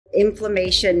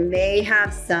Inflammation may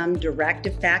have some direct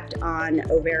effect on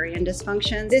ovarian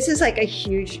dysfunction. This is like a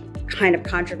huge kind of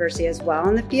controversy as well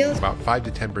in the field. About 5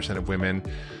 to 10% of women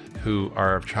who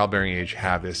are of childbearing age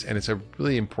have this, and it's a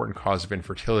really important cause of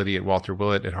infertility. At Walter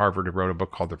Willett at Harvard wrote a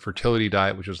book called The Fertility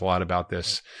Diet, which was a lot about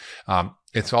this.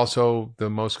 It's also the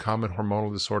most common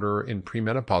hormonal disorder in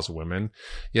premenopausal women,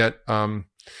 yet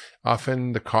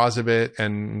often the cause of it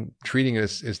and treating it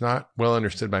is not well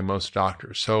understood by most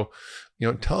doctors. So,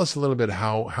 tell us a little bit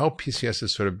how PCOS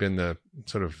has sort of been the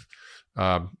sort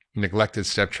of neglected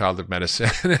stepchild of medicine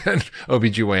and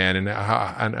OBGYN,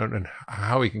 and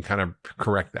how we can kind of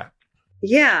correct that.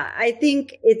 Yeah, I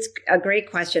think it's a great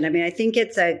question. I mean, I think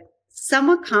it's a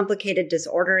somewhat complicated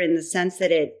disorder in the sense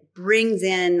that it brings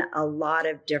in a lot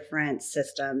of different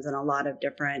systems and a lot of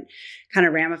different kind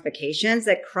of ramifications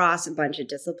that cross a bunch of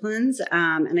disciplines.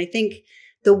 And I think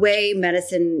the way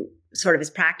medicine sort of is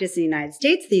practiced in the United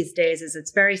States these days is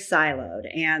it's very siloed,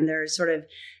 and there's sort of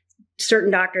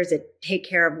certain doctors that take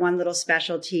care of one little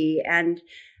specialty, and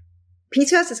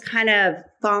PCOS has kind of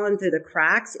fallen through the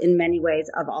cracks in many ways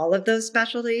of all of those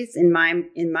specialties in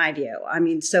my view. I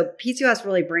mean, so PCOS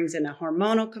really brings in a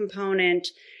hormonal component.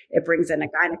 It brings in a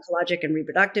gynecologic and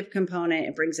reproductive component.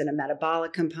 It brings in a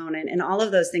metabolic component, and all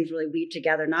of those things really weave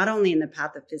together, not only in the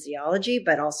pathophysiology,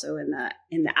 but also in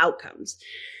the outcomes.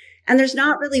 And there's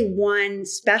not really one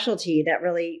specialty that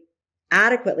really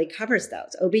adequately covers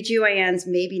those. OBGYNs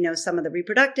maybe know some of the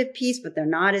reproductive piece, but they're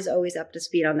not as always up to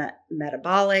speed on the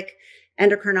metabolic.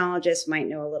 Endocrinologists might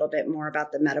know a little bit more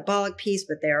about the metabolic piece,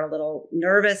 but they're a little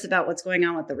nervous about what's going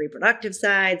on with the reproductive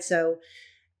side. So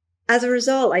as a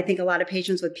result, I think a lot of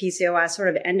patients with PCOS sort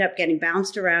of end up getting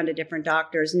bounced around to different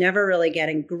doctors, never really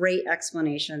getting great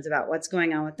explanations about what's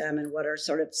going on with them and what are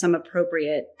sort of some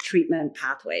appropriate treatment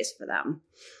pathways for them.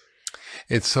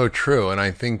 It's so true. And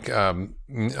I think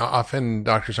often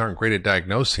doctors aren't great at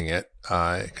diagnosing it.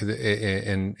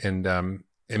 And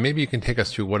maybe you can take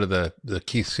us through what are the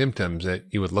key symptoms that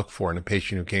you would look for in a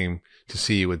patient who came to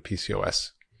see you with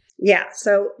PCOS. Yeah.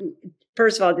 So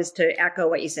first of all, just to echo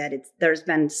what you said, there's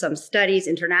been some studies,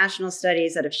 international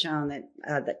studies that have shown that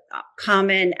the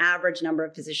common average number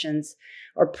of physicians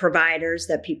or providers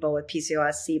that people with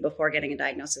PCOS see before getting a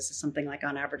diagnosis is something like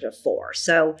on average of 4.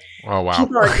 So oh, wow.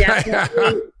 people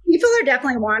are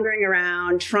definitely wandering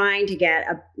around trying to get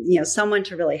someone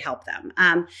to really help them.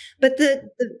 But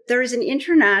there is an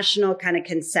international kind of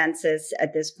consensus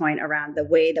at this point around the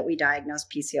way that we diagnose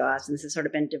PCOS, and this has sort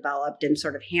of been developed and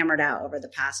sort of hammered out over the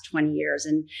past 20 years.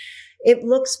 And it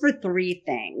looks for 3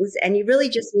 things, and you really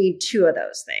just need 2 of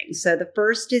those things. So the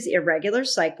first is irregular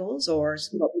cycles, or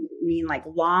what we mean like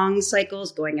long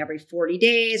cycles going every 40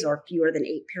 days or fewer than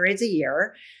 8 periods a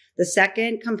year. The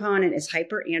second component is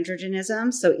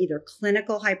hyperandrogenism. So either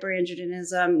clinical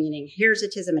hyperandrogenism, meaning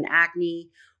hirsutism and acne,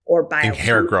 or biochemical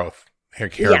hair growth,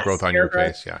 growth on your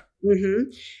face. Yeah.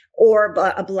 Mm-hmm. Or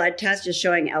a blood test is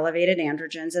showing elevated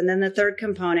androgens. And then the third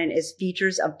component is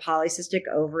features of polycystic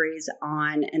ovaries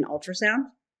on an ultrasound.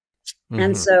 Mm-hmm.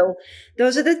 And so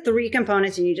those are the 3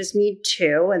 components, and you just need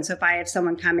 2. And so if I have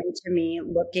someone coming to me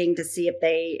looking to see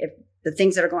if the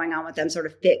things that are going on with them sort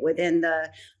of fit within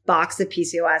the box of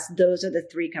PCOS, those are the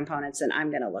 3 components that I'm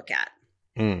going to look at.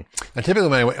 Now, typically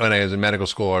when I was in medical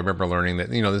school, I remember learning that,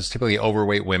 this is typically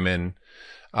overweight women.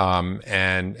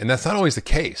 And that's not always the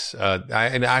case. I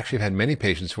actually have had many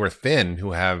patients who are thin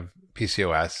who have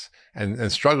PCOS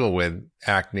and struggle with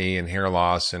acne and hair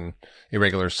loss and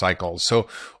irregular cycles. So,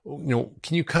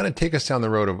 can you kind of take us down the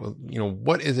road of,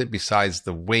 what is it besides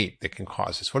the weight that can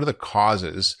cause this? What are the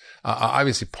causes?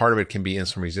 Obviously part of it can be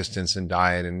insulin resistance and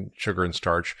diet and sugar and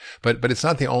starch, but it's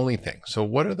not the only thing. So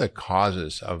what are the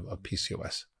causes of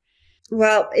PCOS?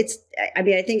 Well, I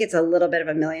think it's a little bit of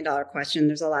a $1 million question.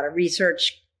 There's a lot of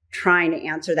research trying to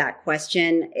answer that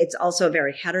question. It's also a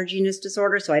very heterogeneous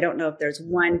disorder. So I don't know if there's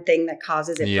one thing that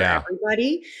causes it for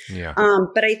everybody. Yeah.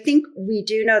 But I think we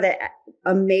do know that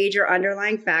a major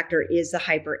underlying factor is the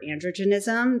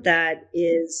hyperandrogenism that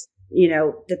is,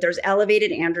 that there's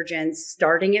elevated androgens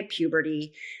starting at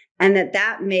puberty, and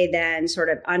that may then sort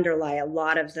of underlie a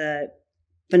lot of the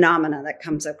phenomena that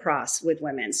comes across with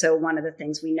women. So one of the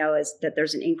things we know is that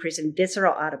there's an increase in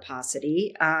visceral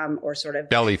adiposity, or sort of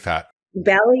belly fat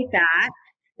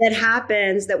that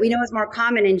happens, that we know is more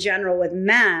common in general with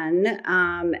men.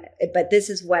 But this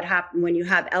is what happens when you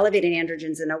have elevated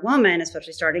androgens in a woman,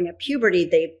 especially starting at puberty.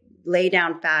 They lay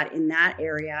down fat in that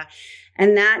area.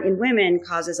 And that in women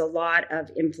causes a lot of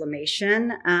inflammation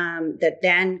that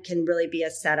then can really be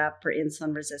a setup for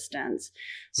insulin resistance.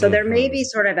 So there may be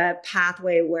sort of a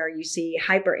pathway where you see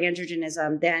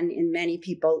hyperandrogenism then in many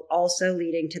people also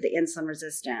leading to the insulin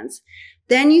resistance.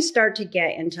 then you start to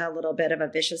get into a little bit of a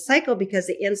vicious cycle because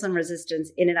the insulin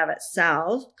resistance in and of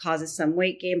itself causes some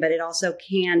weight gain, but it also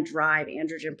can drive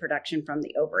androgen production from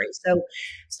the ovary. So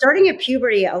starting at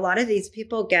puberty, a lot of these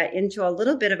people get into a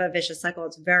little bit of a vicious cycle.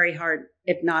 It's very hard,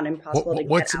 if not impossible, to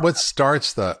get out. What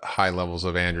starts the high levels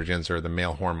of androgens or the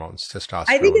male hormones,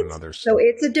 testosterone and others? So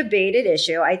it's a debated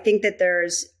issue. I think that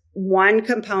there's one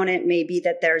component may be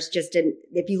that there's just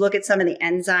if you look at some of the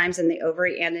enzymes in the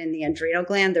ovary and in the adrenal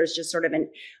gland, there's just sort of an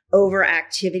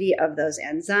overactivity of those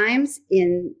enzymes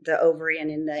in the ovary and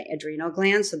in the adrenal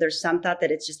gland. So there's some thought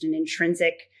that it's just an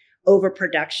intrinsic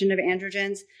overproduction of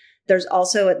androgens. There's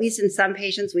also, at least in some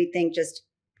patients, we think just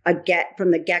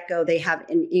from the get-go, they have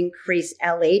an increased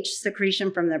LH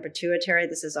secretion from their pituitary.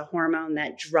 This is a hormone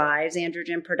that drives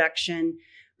androgen production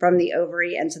from the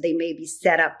ovary. And so they may be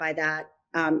set up by that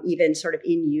even sort of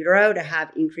in utero to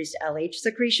have increased LH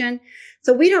secretion.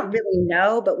 So we don't really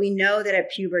know, but we know that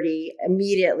at puberty,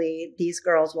 immediately, these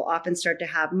girls will often start to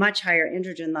have much higher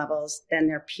androgen levels than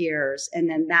their peers. And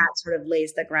then that sort of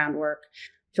lays the groundwork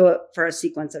for a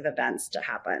sequence of events to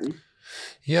happen.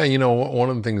 Yeah. One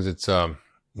of the things that's sort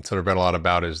of read a lot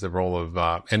about is the role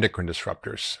of endocrine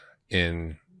disruptors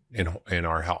in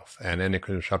our health. And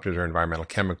endocrine disruptors are environmental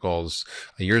chemicals.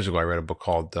 Years ago, I read a book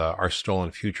called Our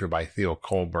Stolen Future by Theo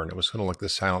Colburn. It was kind of like the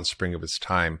silent spring of its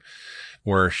time,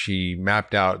 where she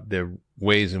mapped out the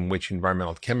ways in which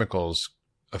environmental chemicals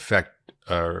affect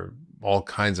all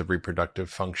kinds of reproductive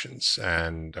functions,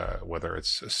 and whether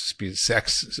it's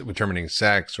sex, determining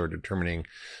sex, or determining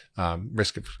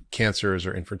risk of cancers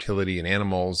or infertility in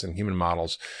animals and human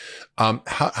models.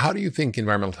 How do you think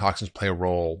environmental toxins play a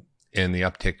role in the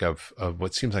uptick of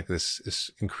what seems like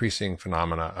this increasing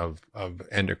phenomena of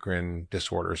endocrine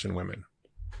disorders in women?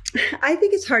 I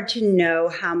think it's hard to know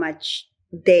how much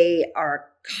they are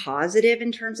causative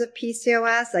in terms of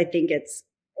PCOS. I think it's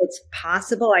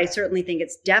possible. I certainly think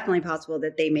it's definitely possible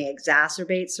that they may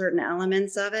exacerbate certain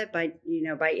elements of it by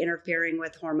interfering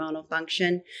with hormonal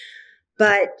function.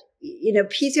 But,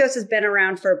 PCOS has been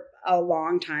around for a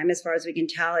long time, as far as we can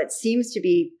tell. It seems to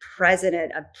be present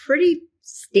at a pretty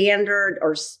standard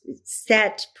or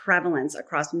set prevalence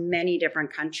across many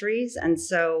different countries and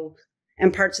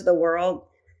parts of the world,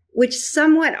 which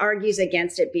somewhat argues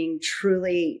against it being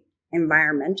truly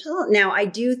environmental. Now, I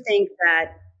do think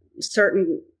that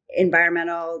certain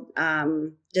environmental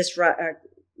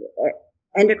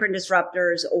endocrine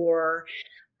disruptors or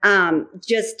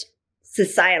just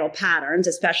societal patterns,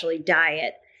 especially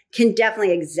diet, can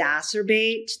definitely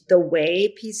exacerbate the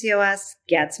way PCOS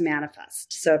gets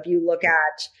manifest. So if you look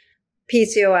at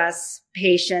PCOS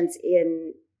patients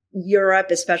in Europe,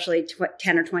 especially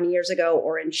 10 or 20 years ago,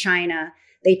 or in China,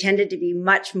 they tended to be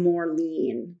much more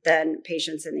lean than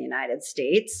patients in the United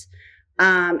States,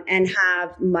 and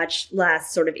have much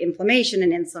less sort of inflammation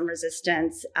and insulin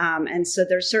resistance. And so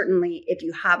there's certainly, if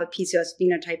you have a PCOS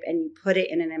phenotype and you put it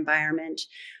in an environment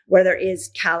where there is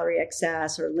calorie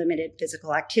excess or limited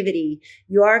physical activity,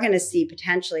 you are going to see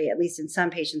potentially, at least in some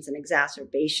patients, an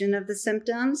exacerbation of the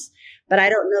symptoms. But I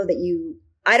don't know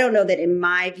that in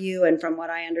my view, and from what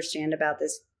I understand about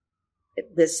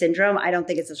this syndrome, I don't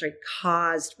think it's necessarily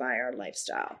caused by our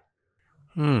lifestyle.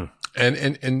 And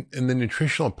the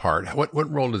nutritional part, what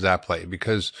role does that play?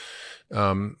 Because,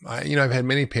 I've had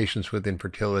many patients with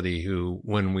infertility who,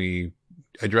 when we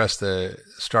address the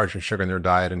starch and sugar in their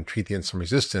diet and treat the insulin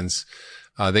resistance,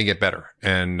 they get better.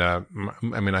 And,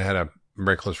 I had a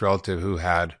very close relative who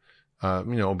had,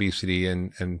 obesity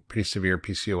and pretty severe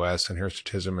PCOS and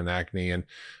hirsutism and acne.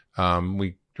 And,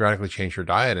 we radically changed her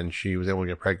diet and she was able to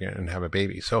get pregnant and have a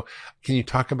baby. So can you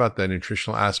talk about the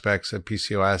nutritional aspects of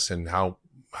PCOS and how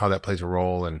that plays a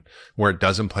role and where it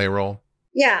doesn't play a role?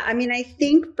 Yeah. I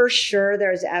think for sure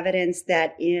there's evidence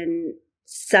that in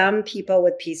some people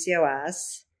with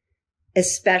PCOS,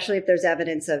 especially if there's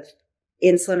evidence of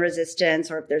insulin resistance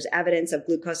or if there's evidence of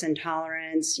glucose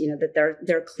intolerance, that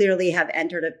they're clearly have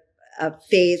entered a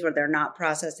phase where they're not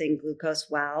processing glucose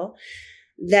well,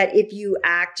 that if you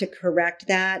act to correct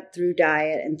that through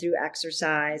diet and through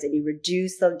exercise, and you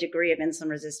reduce the degree of insulin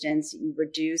resistance, you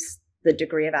reduce the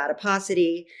degree of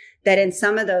adiposity, that in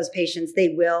some of those patients, they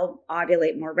will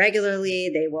ovulate more regularly.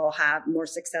 They will have more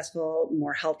successful,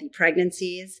 more healthy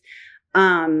pregnancies.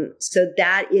 So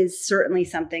that is certainly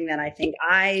something that I think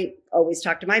I always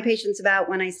talk to my patients about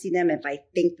when I see them, if I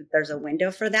think that there's a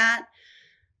window for that.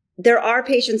 There are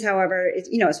patients, however,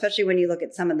 especially when you look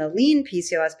at some of the lean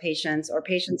PCOS patients or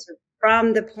patients who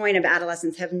from the point of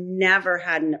adolescence have never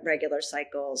had regular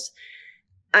cycles.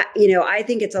 I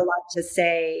think it's a lot to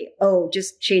say, oh,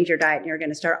 just change your diet and you're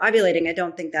going to start ovulating. I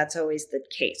don't think that's always the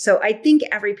case. So I think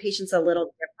every patient's a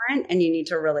little different and you need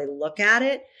to really look at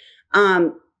it.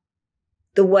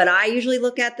 What I usually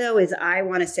look at though is I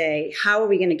want to say, how are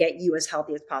we going to get you as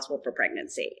healthy as possible for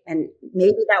pregnancy? And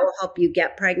maybe that will help you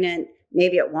get pregnant.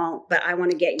 Maybe it won't, but I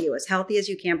want to get you as healthy as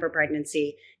you can for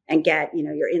pregnancy and get,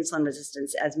 your insulin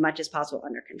resistance as much as possible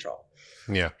under control.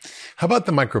 Yeah. How about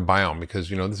the microbiome? Because,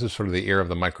 this is sort of the era of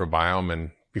the microbiome.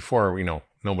 And before,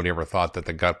 nobody ever thought that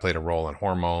the gut played a role in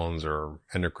hormones or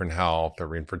endocrine health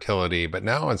or infertility. But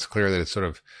now it's clear that it's sort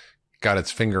of got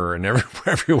its finger in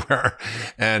everywhere.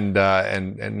 And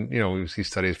we see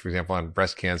studies, for example, on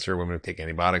breast cancer. Women who take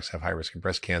antibiotics have high risk of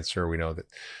breast cancer. We know that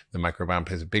the microbiome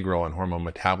plays a big role in hormone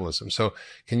metabolism. So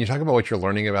can you talk about what you're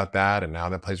learning about that and how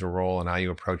that plays a role and how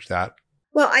you approach that?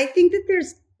 Well, I think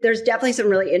that there's definitely some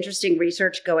really interesting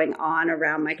research going on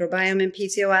around microbiome and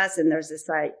PCOS. And there's this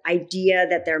idea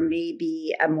that there may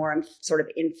be a more sort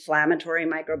of inflammatory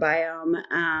microbiome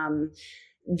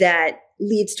that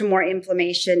leads to more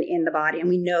inflammation in the body. And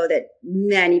we know that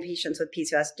many patients with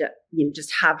PCOS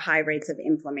just have high rates of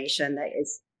inflammation that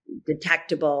is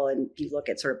detectable. And if you look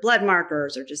at sort of blood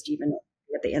markers or just even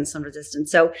at the insulin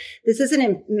resistance. So this is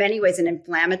in many ways an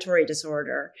inflammatory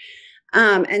disorder.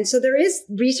 And so there is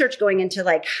research going into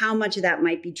how much of that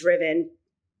might be driven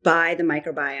by the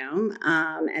microbiome.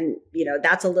 And,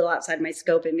 that's a little outside my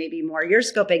scope and maybe more your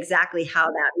scope, exactly how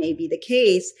that may be the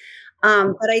case.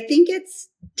 But I think it's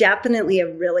definitely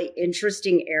a really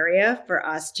interesting area for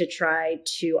us to try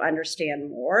to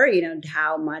understand more,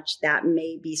 how much that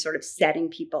may be sort of setting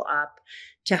people up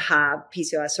to have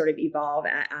PCOS sort of evolve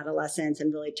at adolescence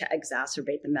and really to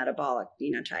exacerbate the metabolic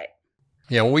phenotype.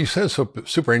 Yeah, well, you said so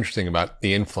super interesting about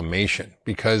the inflammation,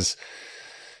 because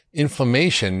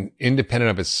inflammation,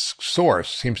 independent of its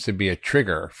source, seems to be a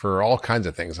trigger for all kinds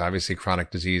of things. Obviously,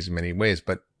 chronic disease in many ways,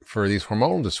 but for these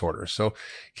hormonal disorders. So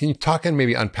can you talk and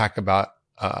maybe unpack about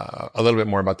a little bit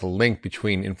more about the link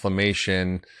between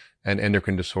inflammation and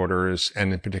endocrine disorders,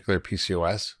 and in particular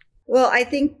PCOS? Well, I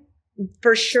think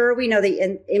for sure we know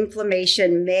the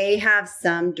inflammation may have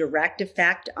some direct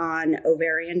effect on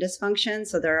ovarian dysfunction.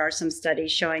 So there are some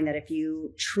studies showing that if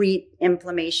you treat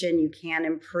inflammation, you can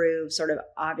improve sort of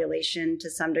ovulation to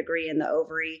some degree in the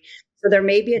ovary. So there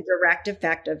may be a direct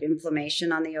effect of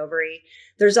inflammation on the ovary.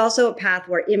 There's also a path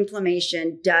where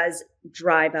inflammation does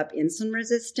drive up insulin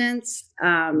resistance.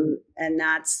 And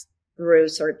that's through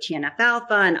sort of TNF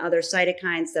alpha and other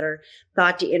cytokines that are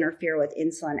thought to interfere with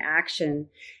insulin action.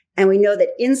 And we know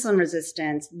that insulin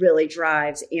resistance really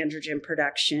drives androgen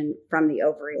production from the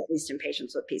ovary, at least in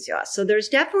patients with PCOS. So there's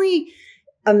definitely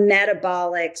a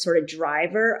metabolic sort of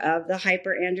driver of the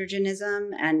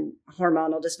hyperandrogenism and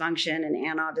hormonal dysfunction and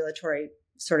anovulatory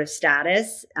sort of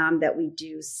status that we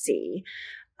do see.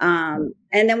 And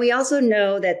then we also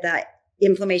know that the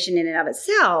inflammation in and of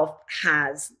itself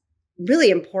has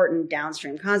really important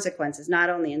downstream consequences, not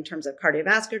only in terms of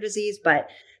cardiovascular disease, but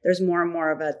there's more and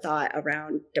more of a thought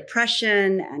around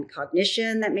depression and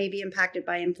cognition that may be impacted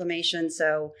by inflammation.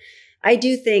 So I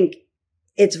do think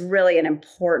it's really an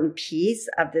important piece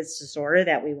of this disorder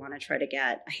that we want to try to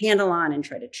get a handle on and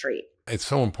try to treat. It's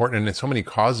so important, and it's so many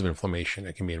causes of inflammation.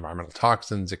 It can be environmental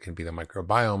toxins, it can be the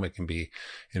microbiome, it can be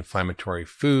inflammatory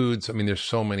foods. I mean, there's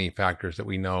so many factors that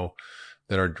we know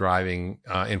that are driving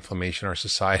inflammation in our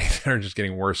society that are just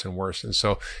getting worse and worse. And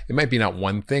so it might be not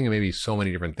one thing, it may be so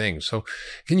many different things. So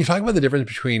can you talk about the difference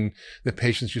between the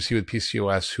patients you see with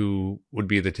PCOS who would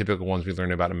be the typical ones we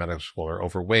learned about in medical school, are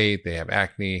overweight, they have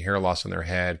acne, hair loss on their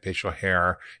head, facial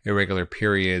hair, irregular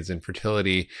periods,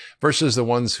 infertility, versus the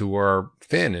ones who are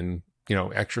thin and,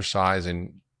 exercise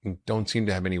and don't seem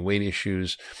to have any weight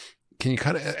issues? Can you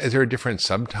is there a different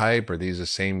subtype? Are these the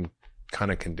same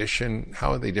kind of condition?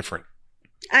 How are they different?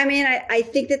 I mean, I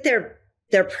think that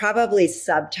they're probably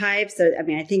subtypes. So, I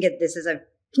mean, I think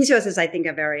PCOS is, I think,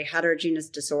 a very heterogeneous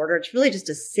disorder. It's really just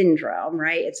a syndrome,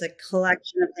 right? It's a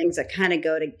collection of things that kind of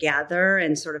go together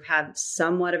and sort of have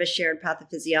somewhat of a shared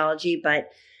pathophysiology, but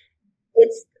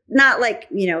it's not like,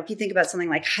 if you think about something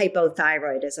like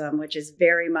hypothyroidism, which is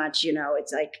very much,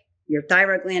 it's like your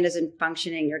thyroid gland isn't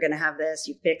functioning, you're going to have this,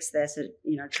 you fix this, it,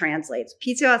 translates.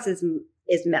 PCOS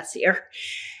is messier.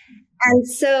 And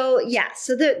so,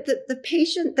 so the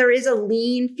patient, there is a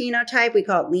lean phenotype. We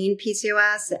call it lean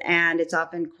PCOS, and it's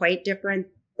often quite different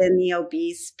than the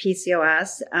obese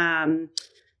PCOS.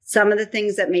 Some of the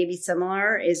things that may be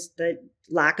similar is the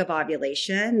lack of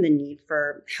ovulation, the need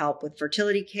for help with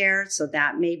fertility care. So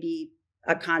that may be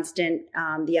a constant.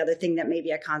 The other thing that may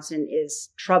be a constant is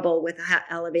trouble with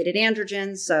elevated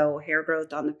androgens. So hair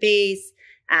growth on the face,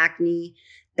 acne.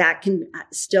 that can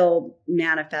still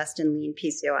manifest in lean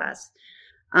PCOS.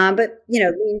 But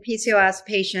lean PCOS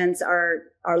patients are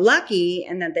lucky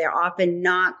in that they're often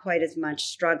not quite as much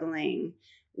struggling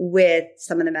with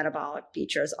some of the metabolic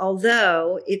features.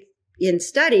 Although if in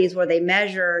studies where they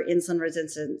measure insulin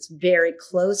resistance very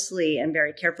closely and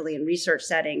very carefully in research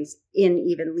settings in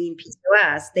even lean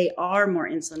PCOS, they are more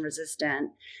insulin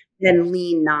resistant than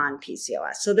lean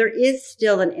non-PCOS. So there is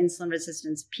still an insulin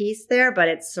resistance piece there, but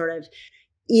it's sort of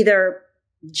either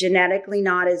genetically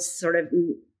not as sort of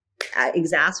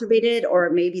exacerbated,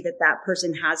 or maybe that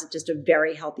person has just a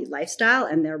very healthy lifestyle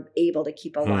and they're able to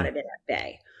keep a lot of it at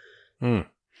bay.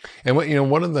 And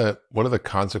what are the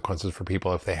consequences for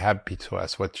people if they have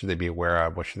PCOS? What should they be aware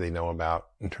of? What should they know about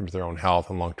in terms of their own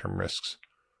health and long-term risks?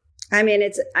 I mean,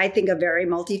 it's, I think, a very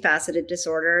multifaceted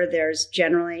disorder. There's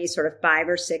generally sort of 5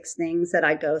 or 6 things that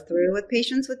I go through with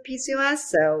patients with PCOS.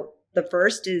 So the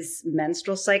first is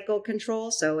menstrual cycle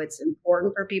control. So it's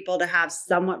important for people to have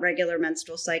somewhat regular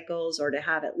menstrual cycles, or to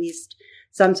have at least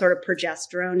some sort of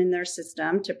progesterone in their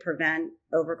system to prevent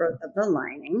overgrowth of the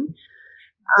lining.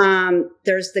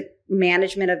 There's the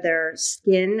management of their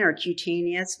skin or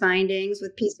cutaneous findings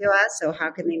with PCOS. So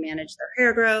how can they manage their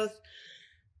hair growth?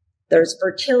 There's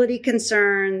fertility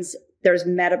concerns. There's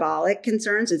metabolic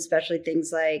concerns, especially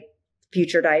things like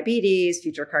future diabetes,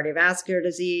 future cardiovascular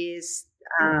disease.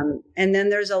 And then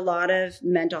there's a lot of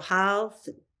mental health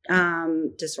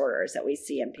disorders that we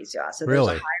see in PCOS. So really?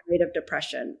 There's a high rate of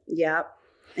depression. Yep.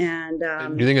 And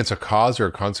do you think it's a cause or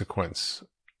a consequence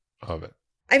of it?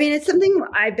 I mean, it's something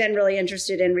I've been really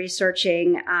interested in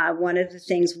researching. One of the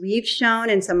things we've shown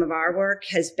in some of our work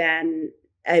has been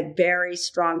a very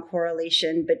strong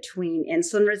correlation between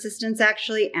insulin resistance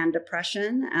actually and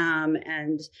depression.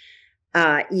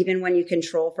 Even when you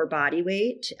control for body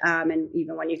weight, and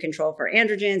even when you control for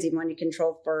androgens, even when you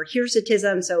control for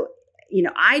hirsutism. So,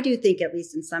 I do think, at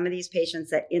least in some of these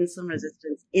patients, that insulin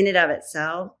resistance in and of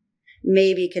itself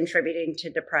may be contributing to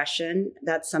depression.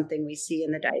 That's something we see in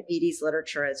the diabetes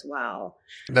literature as well.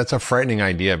 That's a frightening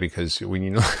idea, because when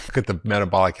you look at the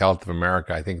metabolic health of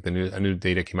America, I think a new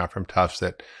data came out from Tufts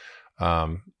that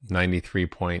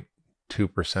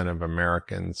 93.2% of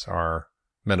Americans are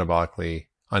metabolically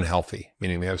unhealthy,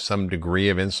 meaning they have some degree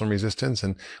of insulin resistance.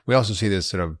 And we also see this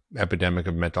sort of epidemic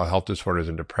of mental health disorders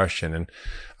and depression. And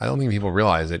I don't think people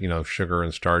realize that, sugar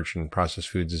and starch and processed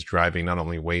foods is driving not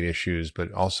only weight issues,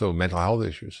 but also mental health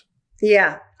issues.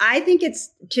 Yeah, I think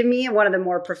it's, to me, one of the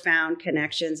more profound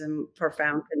connections and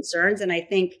profound concerns. And I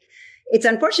think it's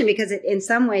unfortunate because in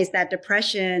some ways that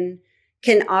depression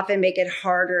can often make it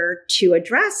harder to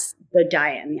address the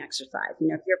diet and the exercise.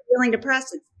 If you're feeling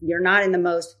depressed, you're not in the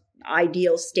most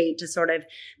ideal state to sort of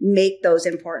make those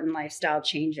important lifestyle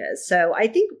changes. So I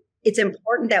think it's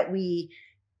important that we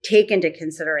take into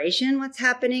consideration what's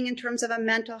happening in terms of a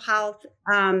mental health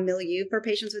milieu for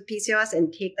patients with PCOS,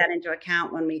 and take that into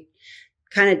account when we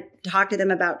kind of talk to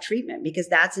them about treatment, because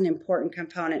that's an important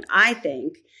component, I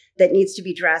think, that needs to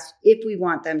be addressed if we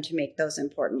want them to make those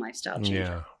important lifestyle changes.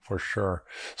 Yeah, for sure.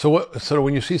 So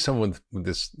when you see someone with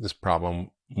this problem,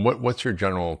 what's your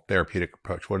general therapeutic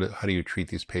approach? How do you treat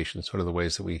these patients? What are the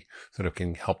ways that we sort of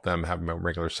can help them have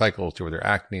regular cycles, deal with their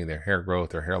acne, their hair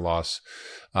growth, their hair loss?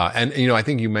 And I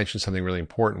think you mentioned something really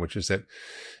important, which is that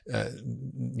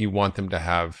you want them to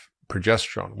have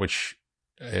progesterone, which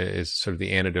is sort of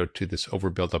the antidote to this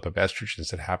overbuildup of estrogens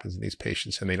that happens in these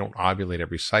patients, and they don't ovulate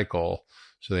every cycle,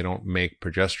 so they don't make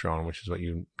progesterone, which is what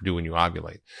you do when you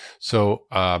ovulate. So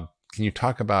can you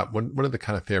talk about what are the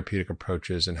kind of therapeutic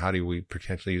approaches, and how do we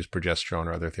potentially use progesterone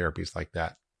or other therapies like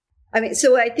that? I mean,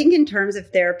 so I think in terms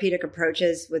of therapeutic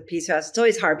approaches with PCOS, it's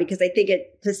always hard because I think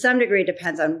it, to some degree,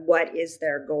 depends on what is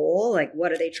their goal. Like,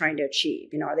 what are they trying to achieve?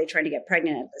 Are they trying to get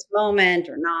pregnant at this moment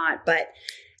or not? But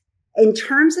in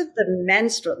terms of the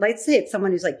menstrual, let's say it's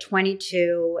someone who's like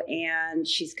 22 and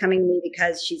she's coming to me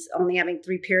because she's only having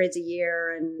 3 periods a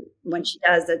year. And when she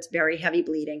does, that's very heavy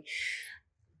bleeding.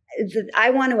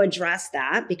 I want to address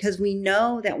that, because we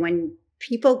know that when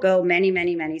people go many,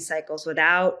 many, many cycles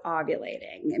without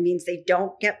ovulating, it means they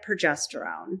don't get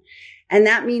progesterone. And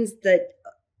that means that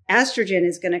estrogen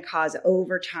is going to cause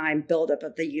over time buildup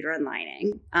of the uterine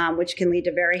lining, which can lead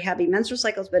to very heavy menstrual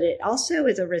cycles, but it also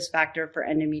is a risk factor for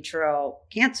endometrial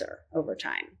cancer over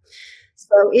time.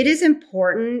 So it is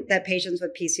important that patients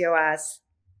with PCOS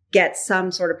get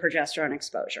some sort of progesterone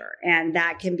exposure. And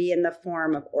that can be in the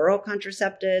form of oral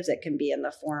contraceptives. It can be in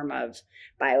the form of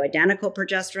bioidentical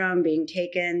progesterone being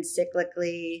taken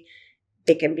cyclically.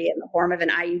 It can be in the form of an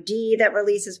IUD that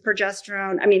releases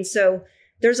progesterone. I mean, so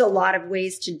there's a lot of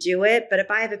ways to do it. But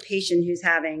if I have a patient who's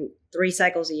having 3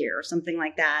 cycles a year or something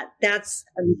like that, that's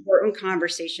an important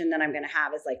conversation that I'm going to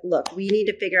have is like, look, we need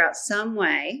to figure out some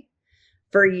way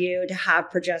for you to have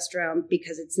progesterone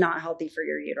because it's not healthy for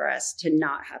your uterus to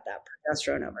not have that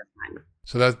progesterone over time.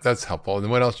 So that's helpful. And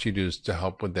what else do you do to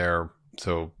help with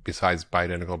so besides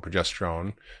bioidentical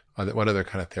progesterone, what other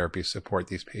kind of therapies support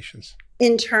these patients?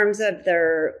 In terms of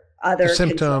their other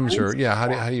symptoms concerns?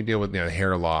 How do you deal with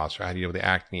hair loss, or how do you deal with the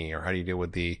acne, or how do you deal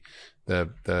with the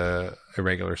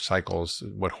irregular cycles?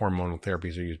 What hormonal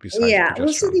therapies are used besides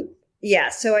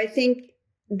progesterone? So I think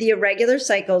the irregular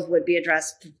cycles would be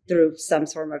addressed through some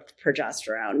sort of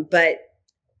progesterone, but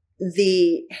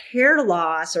the hair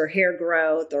loss or hair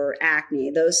growth or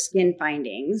acne, those skin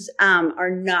findings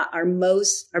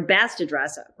are best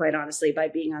addressed, quite honestly, by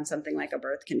being on something like a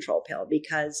birth control pill,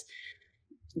 because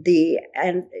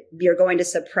you're going to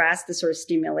suppress the sort of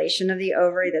stimulation of the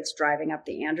ovary that's driving up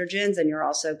the androgens, and you're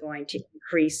also going to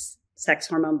increase sex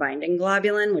hormone binding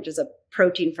globulin, which is a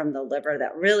protein from the liver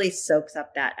that really soaks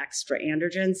up that extra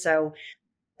androgen. So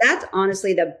that's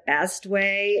honestly the best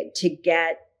way to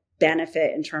get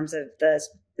benefit in terms of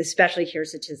especially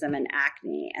hirsutism and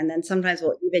acne. And then sometimes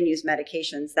we'll even use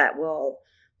medications that will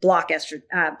block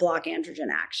androgen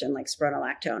action, like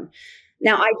spironolactone.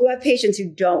 Now, I do have patients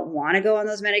who don't want to go on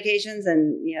those medications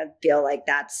and feel like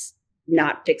that's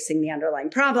not fixing the underlying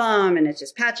problem and it's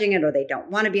just patching it, or they don't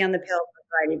want to be on the pill for a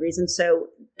variety of reasons. So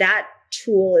that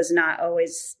tool is not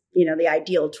always, the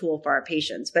ideal tool for our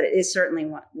patients, but it is certainly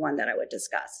one that I would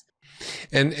discuss.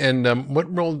 And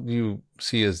what role do you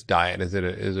see as diet? Is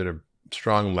it a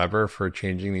strong lever for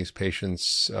changing these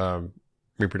patients'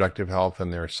 reproductive health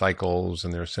and their cycles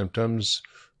and their symptoms?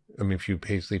 I mean, if you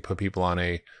basically put people on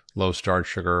a low starch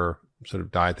sugar sort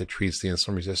of diet that treats the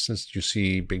insulin resistance, do you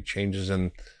see big changes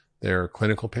in their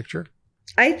clinical picture?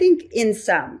 I think in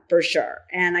some, for sure.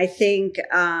 And I think,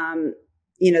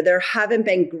 there haven't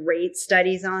been great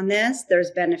studies on this.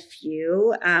 There's been a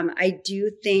few. I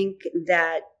do think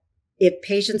that if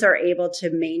patients are able to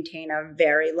maintain a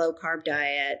very low carb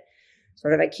diet,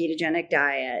 sort of a ketogenic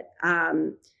diet,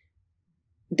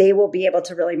 they will be able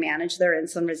to really manage their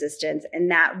insulin resistance.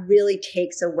 And that really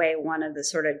takes away one of the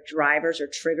sort of drivers or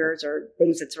triggers or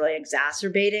things that's really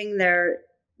exacerbating their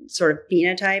sort of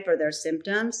phenotype or their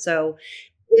symptoms. So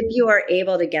if you are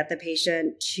able to get the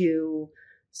patient to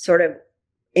sort of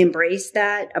embrace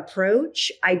that approach,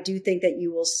 I do think that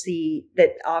you will see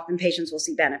that often patients will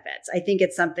see benefits. I think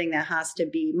it's something that has to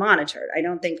be monitored. I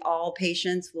don't think all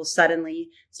patients will suddenly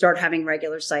start having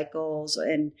regular cycles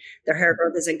and their hair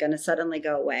growth isn't going to suddenly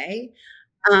go away.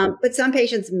 But some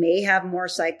patients may have more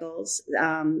cycles.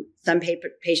 Some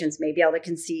patients may be able to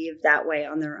conceive that way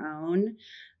on their own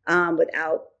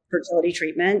without fertility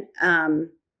treatment.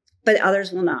 But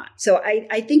others will not. So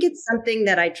I think it's something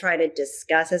that I try to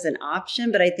discuss as an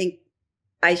option, but I think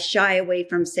I shy away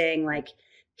from saying like,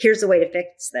 here's a way to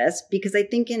fix this, because I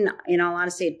think in all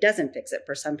honesty, it doesn't fix it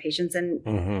for some patients. And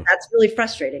that's really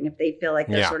frustrating if they feel like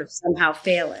they're sort of somehow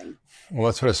failing. Well,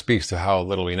 that sort of speaks to how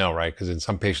little we know, right? Because in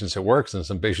some patients it works and in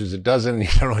some patients it doesn't. And you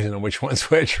don't really know which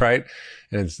one's which, right?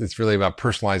 And it's really about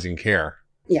personalizing care.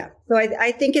 Yeah. So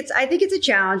I think it's a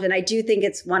challenge. And I do think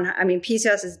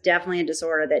PCOS is definitely a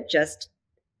disorder that just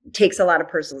takes a lot of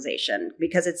personalization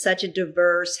because it's such a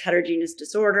diverse, heterogeneous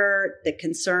disorder. The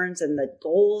concerns and the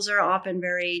goals are often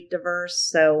very diverse.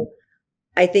 So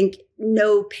I think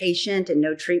no patient and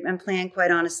no treatment plan,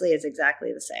 quite honestly, is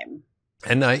exactly the same.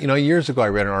 And, years ago, I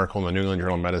read an article in the New England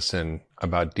Journal of Medicine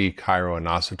about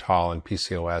D-chiroinositol and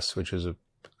PCOS, which is a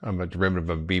derivative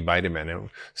of B vitamin. It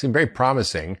seemed very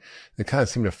promising. It kind of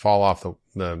seemed to fall off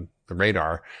the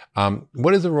radar.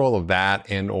 What is the role of that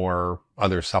and or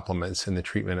other supplements in the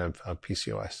treatment of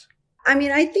PCOS? I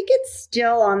mean, I think it's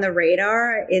still on the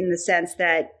radar in the sense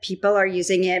that people are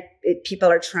using it.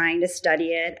 People are trying to study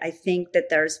it. I think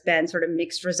that there's been sort of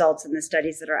mixed results in the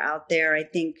studies that are out there. I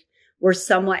think we're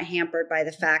somewhat hampered by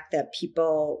the fact that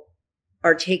people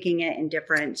are taking it in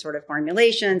different sort of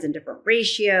formulations and different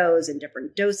ratios and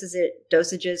different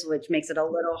dosages, which makes it a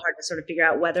little hard to sort of figure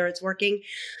out whether it's working.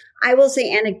 I will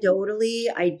say anecdotally,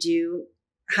 I do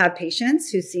have patients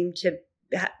who seem to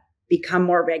become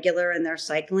more regular in their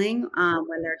cycling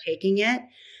when they're taking it.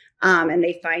 And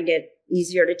they find it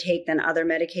easier to take than other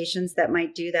medications that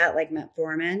might do that, like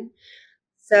metformin.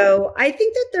 So I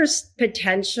think that there's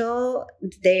potential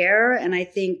there. And I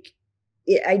think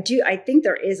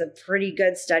there is a pretty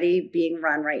good study being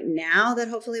run right now that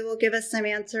hopefully will give us some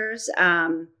answers.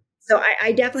 So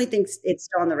I definitely think it's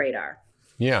still on the radar.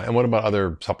 Yeah. And what about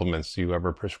other supplements? Do you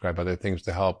ever prescribe other things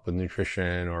to help with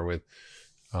nutrition or with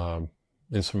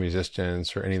insulin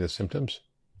resistance or any of the symptoms?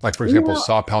 Like, for example,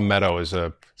 saw palmetto is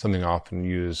something I often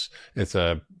use. It's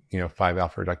a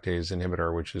 5-alpha reductase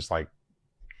inhibitor, which is like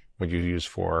what you use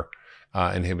for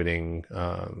inhibiting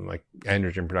like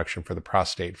androgen production for the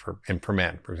prostate and for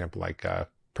men, for example, like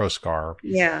Proscar,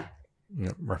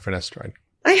 or finasteride.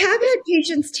 I have had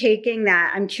patients taking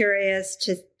that. I'm curious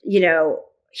to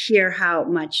hear how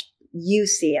much you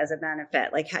see as a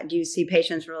benefit. Like, do you see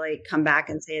patients really come back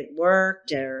and say it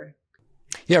worked, or?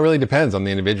 Yeah, it really depends on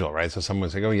the individual, right? So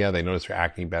someone's like, oh yeah, they notice their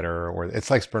acne better, or it's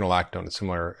like spironolactone,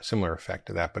 a similar effect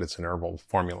to that, but it's an herbal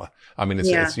formula. I mean,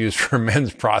 it's used for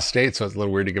men's prostate, so it's a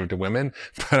little weird to give it to women.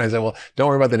 But I said, well, don't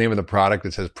worry about the name of the product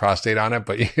that says prostate on it,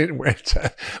 but it's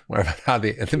more about how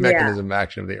the mechanism of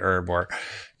action of the herb, or,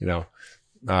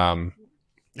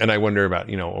 and I wonder about,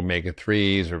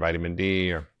 omega-3s or vitamin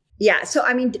D or. Yeah. So,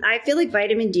 I mean, I feel like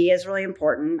vitamin D is really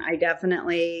important. I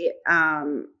definitely,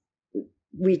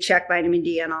 we check vitamin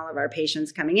D on all of our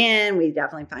patients coming in. We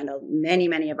definitely find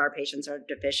many of our patients are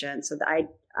deficient. So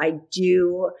I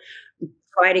do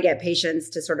try to get patients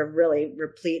to sort of really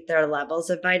replete their levels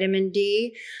of vitamin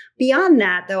D. Beyond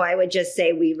that, though, I would just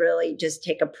say we really just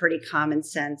take a pretty common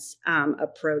sense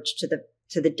approach to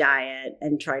the diet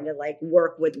and trying to like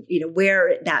work with,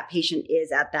 where that patient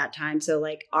is at that time. So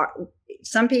like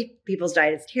some people's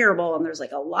diet is terrible and there's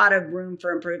like a lot of room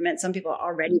for improvement. Some people are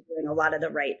already doing a lot of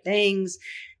the right things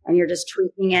and you're just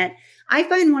tweaking it. I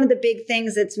find one of the big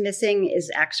things that's missing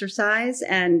is exercise.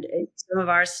 And some of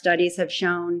our studies have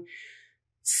shown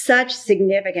such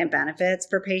significant benefits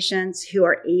for patients who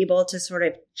are able to sort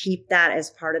of keep that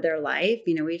as part of their life.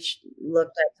 We've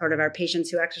looked at sort of our patients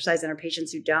who exercise and our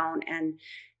patients who don't, and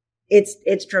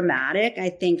it's dramatic. I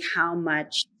think how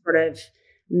much sort of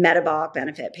metabolic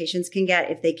benefit patients can get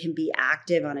if they can be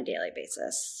active on a daily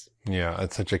basis. Yeah,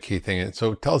 that's such a key thing.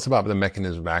 So tell us about the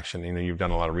mechanism of action. You've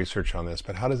done a lot of research on this,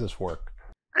 but how does this work?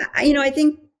 I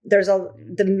think there's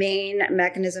the main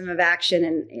mechanism of action,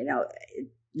 and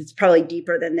it's probably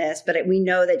deeper than this, but we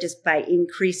know that just by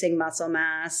increasing muscle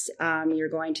mass, you're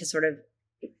going to sort of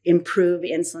improve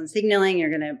insulin signaling, you're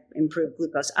going to improve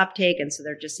glucose uptake. And so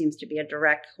there just seems to be a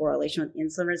direct correlation with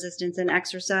insulin resistance in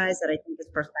exercise that I think is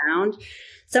profound.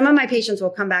 Some of my patients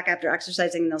will come back after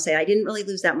exercising and they'll say, I didn't really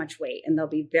lose that much weight. And they'll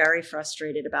be very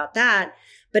frustrated about that.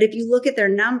 But if you look at their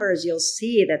numbers, you'll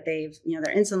see that their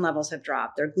insulin levels have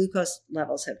dropped, their glucose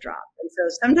levels have dropped. And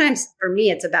so sometimes for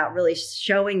me, it's about really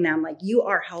showing them like, you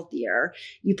are healthier.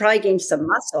 You probably gained some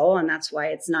muscle, and that's why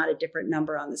it's not a different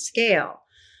number on the scale.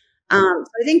 So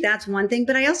I think that's one thing.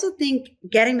 But I also think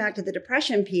getting back to the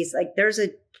depression piece, like there's a,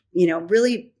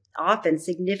 really often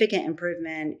significant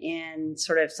improvement in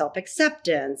sort of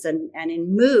self-acceptance and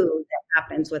in mood that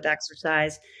happens with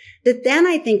exercise that then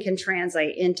I think can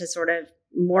translate into sort of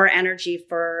more energy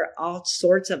for all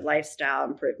sorts of lifestyle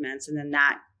improvements. And then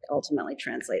that ultimately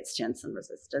translates to insulin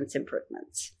resistance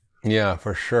improvements. Yeah,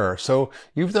 for sure. So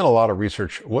you've done a lot of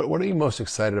research. What are you most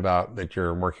excited about that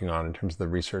you're working on in terms of the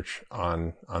research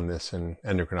on this and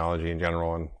endocrinology in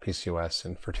general and PCOS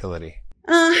and fertility?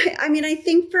 I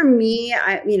think for me,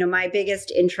 my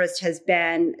biggest interest has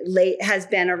been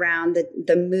around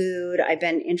the mood. I've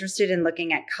been interested in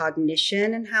looking at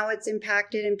cognition and how it's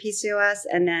impacted in PCOS.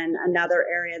 And then another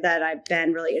area that I've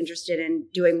been really interested in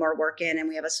doing more work in, and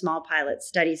we have a small pilot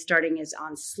study starting, is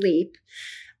on sleep.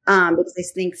 Because I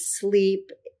think sleep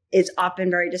is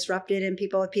often very disrupted in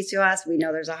people with PCOS. We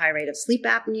know there's a high rate of sleep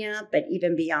apnea, but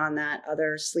even beyond that,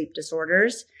 other sleep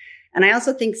disorders. And I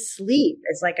also think sleep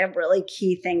is like a really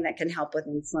key thing that can help with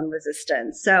insulin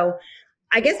resistance. So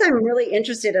I guess I'm really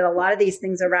interested in a lot of these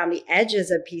things around the edges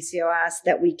of PCOS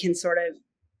that we can sort of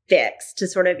fix to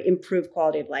sort of improve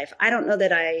quality of life. I don't know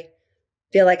that I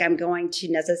feel like I'm going to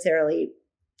necessarily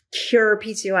cure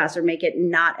PCOS or make it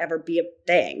not ever be a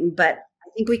thing, but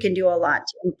I think we can do a lot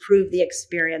to improve the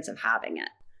experience of having it.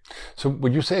 So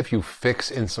would you say if you fix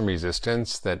insulin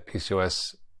resistance that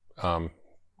PCOS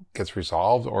gets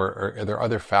resolved, or are there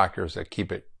other factors that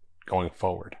keep it going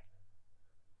forward?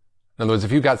 In other words,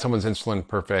 if you got someone's insulin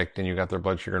perfect and you got their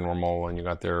blood sugar normal and you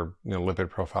got their lipid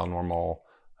profile normal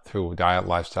through diet,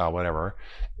 lifestyle, whatever,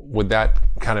 would that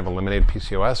kind of eliminate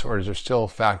PCOS, or is there still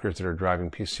factors that are driving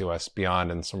PCOS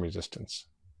beyond insulin resistance?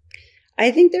 I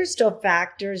think there's still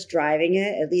factors driving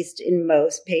it, at least in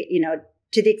most,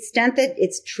 to the extent that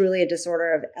it's truly a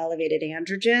disorder of elevated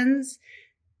androgens.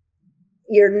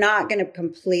 You're not going to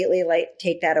completely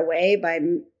take that away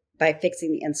by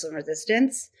fixing the insulin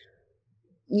resistance.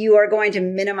 You are going to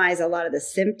minimize a lot of the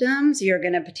symptoms. You're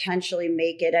going to potentially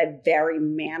make it a very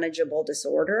manageable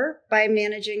disorder by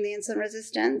managing the insulin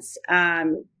resistance.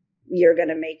 You're going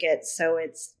to make it so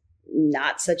it's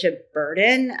not such a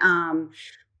burden.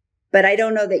 But I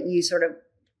don't know that you sort of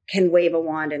can wave a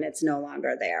wand and it's no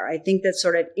longer there. I think that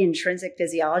sort of intrinsic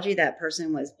physiology that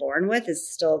person was born with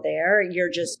is still there.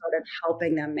 You're just sort of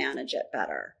helping them manage it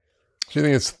better. Do you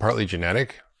think it's partly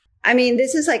genetic? I mean,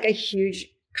 this is like a huge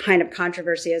kind of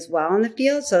controversy as well in the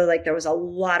field. So like there was a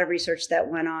lot of research that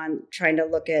went on trying to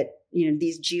look at,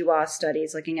 these GWAS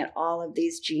studies, looking at all of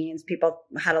these genes. People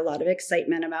had a lot of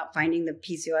excitement about finding the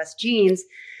PCOS genes.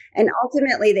 And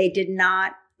ultimately they did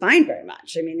not find very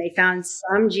much. I mean, they found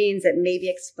some genes that maybe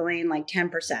explain like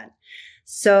 10%.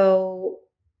 So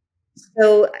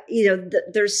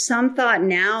there's some thought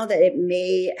now that it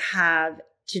may have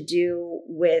to do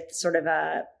with sort of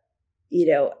a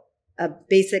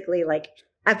basically like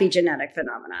epigenetic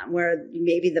phenomenon where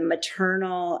maybe the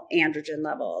maternal androgen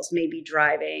levels may be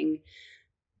driving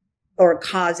or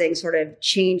causing sort of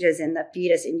changes in the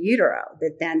fetus in utero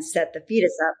that then set the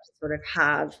fetus up to sort of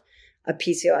have a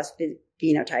PCOS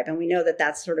phenotype. And we know that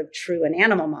that's sort of true in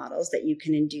animal models, that you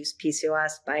can induce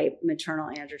PCOS by maternal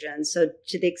androgens. So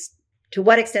to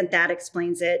what extent that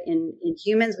explains it in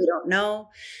humans, we don't know.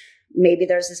 Maybe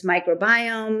there's this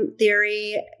microbiome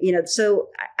theory, so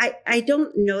I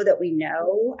don't know that we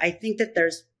know. I think that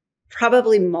there's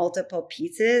probably multiple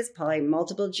pieces, probably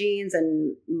multiple genes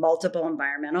and multiple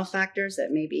environmental factors that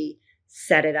maybe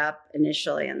set it up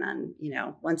initially. And then,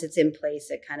 once it's in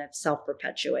place, it kind of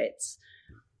self-perpetuates.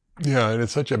 Yeah. And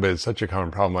it's such a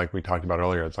common problem. Like we talked about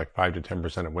earlier, it's like 5 to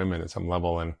 10% of women at some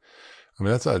level. And I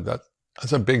mean, that's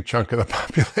a big chunk of the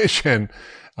population.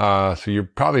 So you're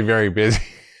probably very busy.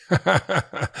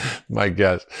 My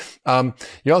guess.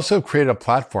 You also created a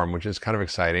platform, which is kind of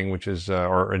exciting, which is,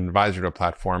 or an advisor to a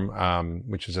platform,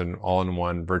 which is an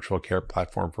all-in-one virtual care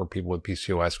platform for people with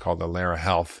PCOS called Allara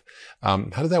Health. How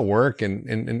does that work?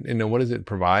 And what does it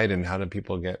provide? And how do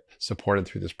people get supported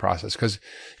through this process? Because,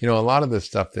 a lot of the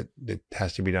stuff that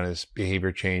has to be done is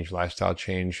behavior change, lifestyle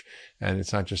change, and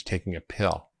it's not just taking a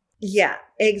pill. Yeah,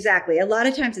 exactly. A lot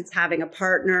of times it's having a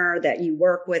partner that you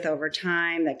work with over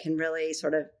time that can really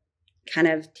sort of kind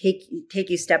of take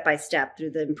you step by step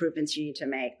through the improvements you need to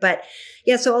make. But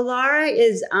yeah, so Allara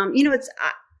is,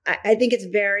 I think it's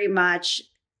very much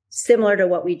similar to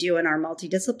what we do in our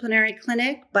multidisciplinary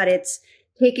clinic, but it's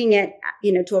taking it,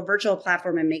 to a virtual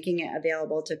platform and making it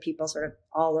available to people sort of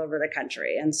all over the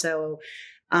country. And so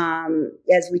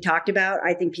as we talked about,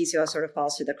 I think PCOS sort of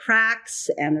falls through the cracks,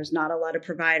 and there's not a lot of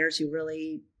providers who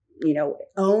really,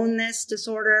 own this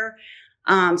disorder.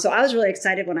 So I was really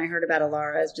excited when I heard about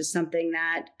Allara as just something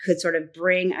that could sort of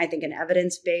bring, I think, an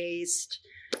evidence-based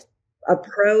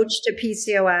approach to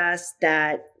PCOS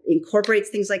that incorporates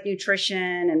things like nutrition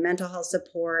and mental health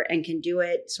support and can do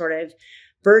it sort of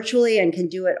virtually and can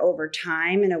do it over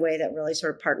time in a way that really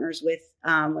sort of partners with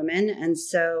women.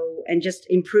 And just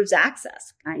improves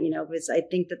access, because I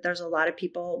think that there's a lot of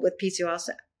people with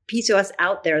PCOS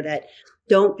out there that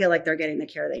don't feel like they're getting the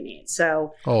care they need.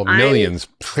 So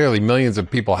clearly millions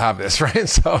of people have this, right?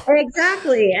 So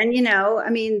exactly. And,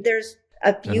 there's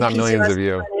a few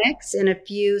PCOS clinics in a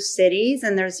few cities,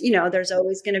 and there's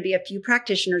always going to be a few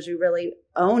practitioners who really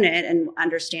own it and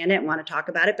understand it and want to talk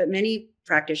about it, but many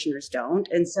practitioners don't.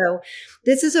 And so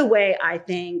this is a way, I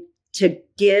think, to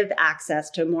give access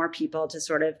to more people to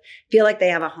sort of feel like they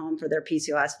have a home for their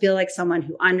PCOS, feel like someone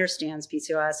who understands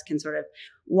PCOS can sort of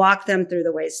walk them through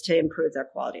the ways to improve their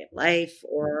quality of life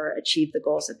or achieve the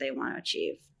goals that they want to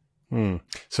achieve.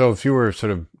 So if you were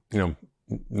sort of,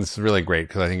 this is really great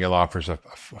because I think it offers a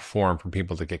forum for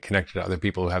people to get connected to other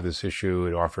people who have this issue.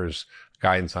 It offers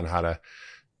guidance on how to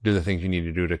do the things you need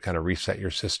to do to kind of reset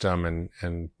your system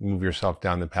and move yourself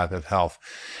down the path of health.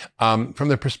 From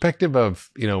the perspective of,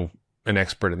 an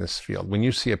expert in this field, when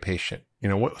you see a patient,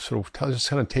 what sort of just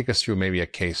kind of take us through maybe a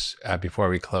case before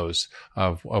we close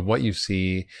of what you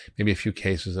see, maybe a few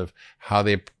cases of how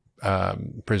they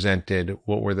presented,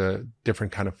 what were the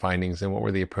different kind of findings and what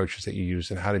were the approaches that you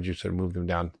used and how did you sort of move them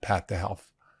down the path to health?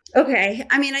 Okay.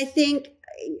 I mean, I think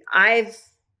I've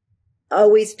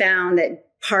always found that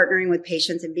partnering with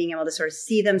patients and being able to sort of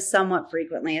see them somewhat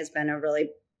frequently has been a really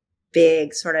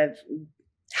big sort of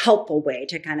helpful way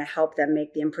to kind of help them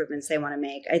make the improvements they want to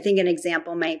make. I think an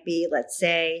example might be, let's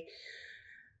say,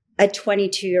 a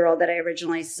 22-year-old that I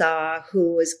originally saw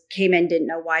who came in, didn't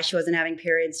know why she wasn't having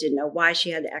periods, didn't know why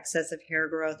she had excessive hair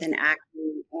growth and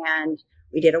acne. And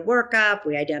we did a workup.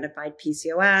 We identified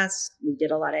PCOS. We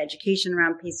did a lot of education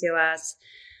around PCOS.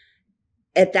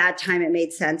 At that time, it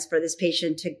made sense for this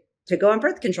patient to go on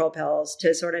birth control pills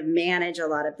to sort of manage a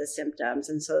lot of the symptoms.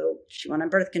 And so she went on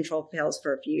birth control pills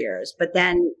for a few years, but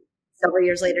then several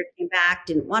years later came back,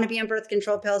 didn't want to be on birth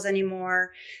control pills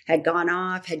anymore, had gone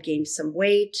off, had gained some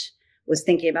weight, was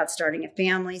thinking about starting a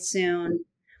family soon.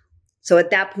 So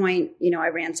at that point, I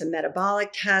ran some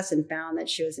metabolic tests and found that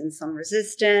she was insulin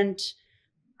resistant,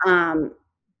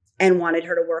 and wanted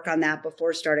her to work on that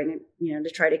before starting, to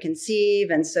try to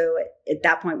conceive. And so at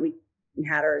that point, we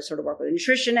had her sort of work with a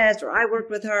nutritionist, or I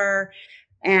worked with her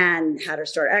and had her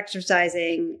start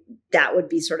exercising. That would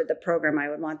be sort of the program I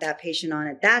would want that patient on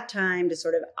at that time to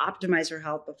sort of optimize her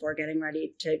health before getting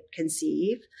ready to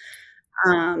conceive.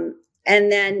 And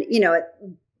then,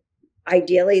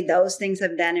 ideally those things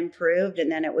have then improved,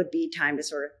 and then it would be time to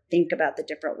sort of think about the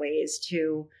different ways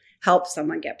to help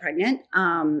someone get pregnant.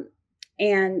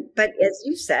 But as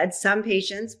you said, some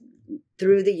patients,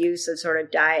 through the use of sort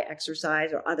of diet,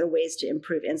 exercise, or other ways to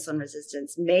improve insulin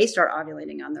resistance, may start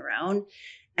ovulating on their own.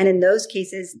 And in those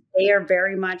cases, they are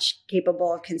very much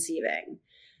capable of conceiving.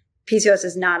 PCOS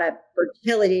is not a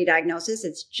fertility diagnosis.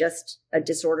 It's just a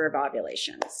disorder of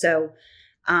ovulation. So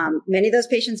many of those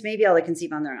patients may be able to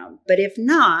conceive on their own. But if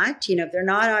not, if they're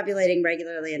not ovulating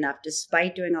regularly enough,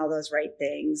 despite doing all those right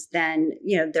things, then,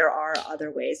 there are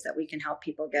other ways that we can help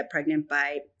people get pregnant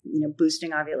by,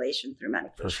 boosting ovulation through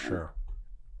medication. For sure.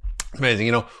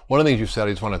 Amazing. One of the things you said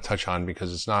I just want to touch on,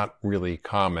 because it's not really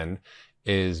common,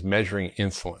 is measuring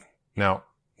insulin. Now,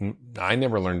 I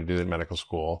never learned to do that in medical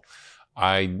school.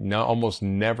 I almost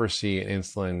never see an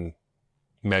insulin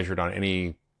measured on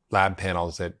any lab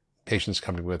panels that patients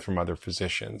come in with from other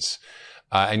physicians.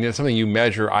 And something you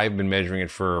measure, I've been measuring it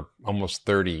for almost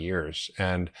 30 years.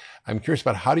 And I'm curious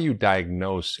about, how do you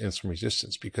diagnose insulin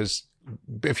resistance? Because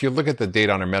if you look at the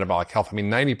data on our metabolic health,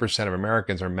 90% of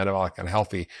Americans are metabolic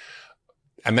unhealthy.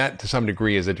 And that to some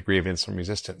degree is a degree of insulin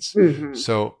resistance. Mm-hmm.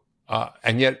 So,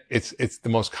 and yet it's the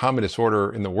most common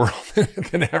disorder in the world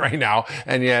right now.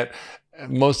 And yet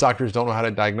most doctors don't know how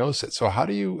to diagnose it. So how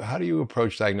do you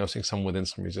approach diagnosing someone with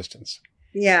insulin resistance?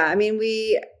 Yeah.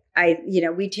 we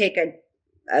take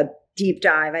a deep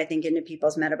dive, I think, into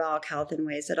people's metabolic health in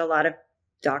ways that a lot of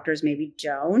doctors maybe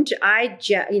don't. I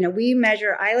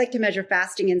like to measure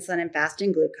fasting insulin and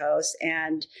fasting glucose.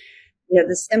 And,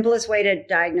 the simplest way to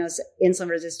diagnose insulin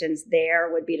resistance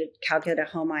there would be to calculate a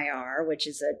home IR, which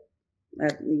is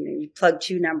you plug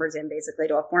two numbers in basically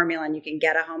to a formula and you can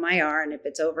get a home IR. And if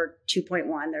it's over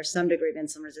 2.1, there's some degree of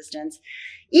insulin resistance.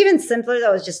 Even simpler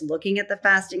though is just looking at the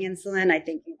fasting insulin. I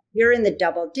think if you're in the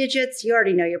double digits, you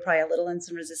already know you're probably a little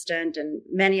insulin resistant. And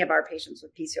many of our patients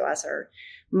with PCOS are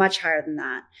much higher than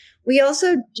that. We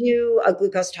also do a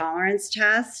glucose tolerance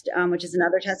test, which is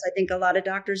another test I think a lot of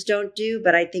doctors don't do,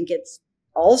 but I think it's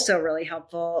also really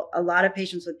helpful. A lot of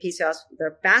patients with PCOS,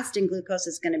 their fasting glucose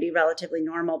is going to be relatively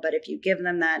normal, but if you give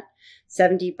them that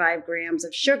 75 grams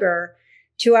of sugar,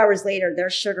 2 hours later, their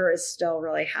sugar is still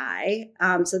really high.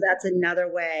 So that's another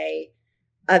way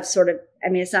of sort of,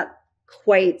 it's not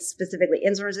quite specifically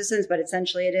insulin resistance, but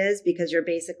essentially it is, because you're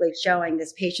basically showing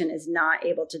this patient is not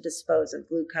able to dispose of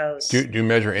glucose. Do you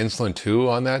measure insulin too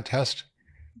on that test?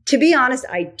 To be honest,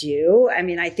 I do.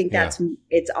 I think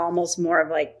it's almost more of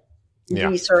like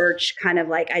research, kind of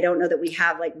like, I don't know that we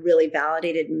have like really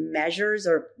validated measures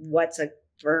or what's a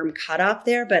firm cutoff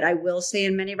there, but I will say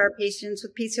in many of our patients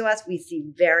with PCOS, we see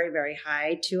very, very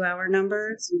high 2 hour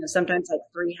numbers, sometimes like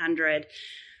 300.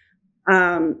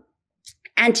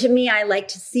 And to me, I like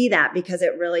to see that because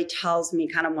it really tells me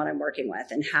kind of what I'm working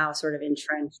with and how sort of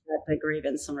entrenched that degree of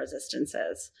insulin resistance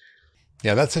is.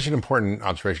 Yeah, that's such an important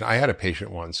observation. I had a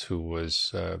patient once who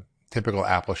was typical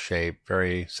apple shape,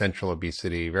 very central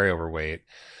obesity, very overweight.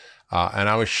 And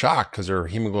I was shocked because her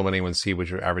hemoglobin A1C, which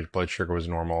her average blood sugar, was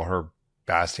normal. Her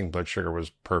fasting blood sugar was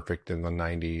perfect in the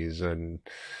 90s. And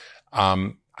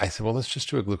I said, well, let's just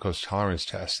do a glucose tolerance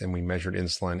test. And we measured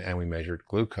insulin and we measured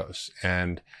glucose.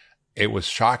 And it was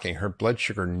shocking. Her blood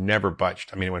sugar never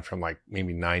budged. It went from like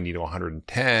maybe 90 to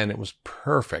 110. It was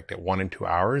perfect at 1 and 2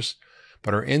 hours.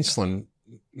 But her insulin,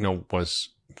 was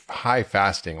high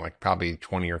fasting, like probably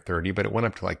 20 or 30, but it went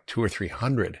up to like 200 or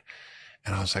 300.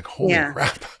 And I was like, holy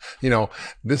crap.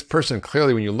 This person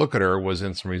clearly, when you look at her, was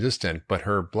insulin resistant, but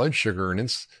her blood sugar and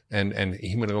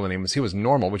hemoglobin A1C was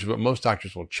normal, which is what most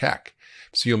doctors will check.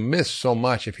 So you'll miss so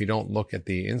much if you don't look at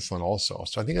the insulin also.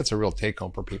 So I think that's a real take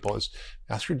home for people, is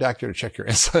ask your doctor to check your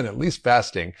insulin, at least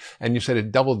fasting. And you said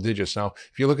it double digits. Now,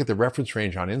 if you look at the reference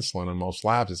range on insulin in most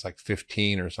labs, it's like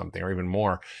 15 or something, or even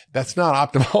more. That's not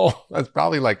optimal. That's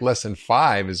probably like less than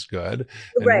 5 is good.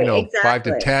 And, right,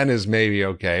 exactly. 5 to 10 is maybe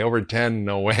okay. Over 10,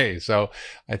 no way. So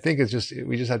I think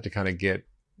we just have to kind of get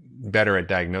better at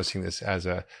diagnosing this as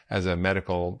a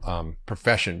medical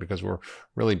profession, because we're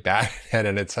really bad at it.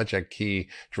 And it's such a key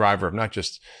driver of not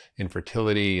just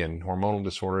infertility and hormonal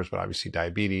disorders, but obviously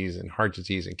diabetes and heart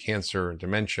disease and cancer and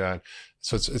dementia.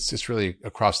 So it's really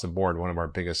across the board one of our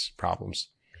biggest problems.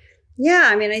 Yeah,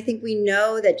 I mean, I think we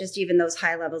know that just even those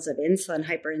high levels of insulin,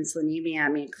 hyperinsulinemia, I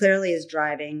mean, clearly is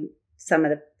driving some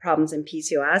of the problems in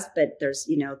PCOS, but there's,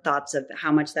 thoughts of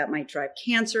how much that might drive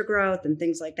cancer growth and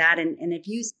things like that. And if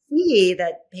you see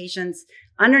that patients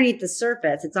underneath the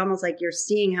surface, it's almost like you're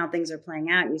seeing how things are playing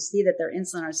out. You see that their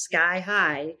insulin are sky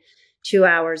high 2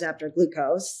 hours after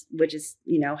glucose, which is,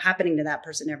 happening to that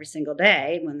person every single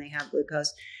day when they have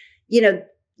glucose. you know,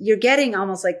 you're getting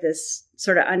almost like this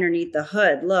sort of underneath the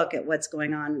hood look at what's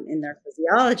going on in their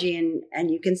physiology,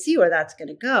 and you can see where that's going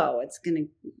to go. It's going to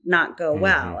not go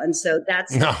well. And so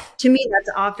that's, No. to me,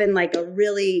 that's often like a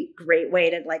really great way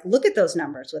to like look at those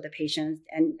numbers with a patient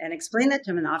and explain that to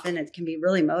them. And often it can be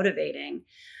really motivating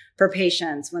for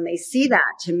patients when they see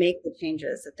that to make the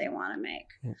changes that they want to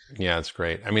make. Yeah, it's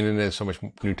great. I mean, and there's so much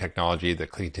new technology, the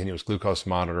continuous glucose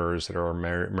monitors that are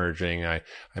emerging. I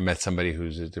met somebody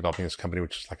who's developing this company,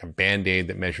 which is like a Band-Aid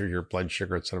that measures your blood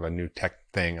sugar. It's sort of a new tech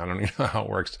thing. I don't even know how it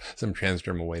works, some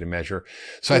transdermal way to measure.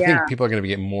 So I think people are going to be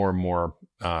getting more and more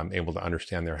able to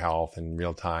understand their health in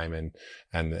real time.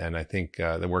 And I think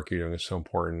the work you're doing is so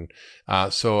important.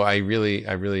 So I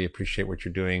really appreciate what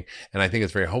you're doing. And I think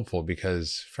it's very hopeful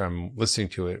because from listening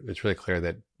to it, it's really clear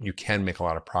that you can make a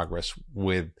lot of progress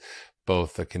with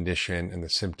both the condition and the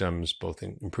symptoms, both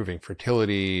in improving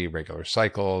fertility, regular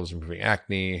cycles, improving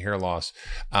acne, hair loss,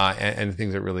 and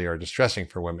things that really are distressing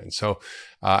for women. So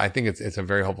I think it's a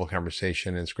very hopeful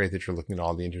conversation. And it's great that you're looking at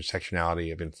all the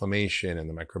intersectionality of inflammation and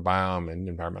the microbiome and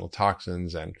environmental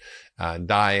toxins and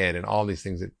diet and all these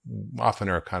things that often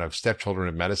are kind of stepchildren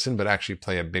of medicine, but actually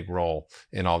play a big role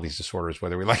in all these disorders,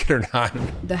 whether we like it or not.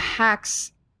 The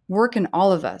hacks work in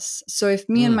all of us. So if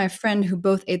me and my friend who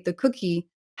both ate the cookie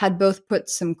had both put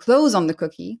some clothes on the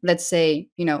cookie, let's say,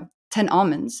 10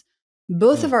 almonds,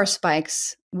 both of our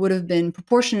spikes would have been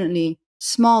proportionately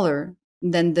smaller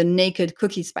than the naked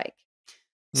cookie spike.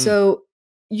 So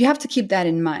you have to keep that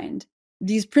in mind.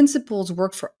 These principles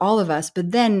work for all of us,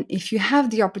 but then if you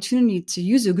have the opportunity to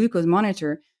use a glucose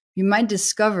monitor, you might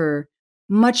discover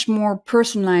much more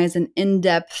personalized and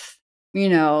in-depth,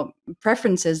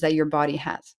 preferences that your body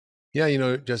has.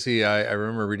 Yeah, Jesse, I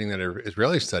remember reading that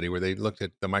Israeli study where they looked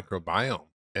at the microbiome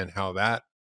and how that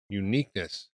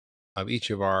uniqueness of each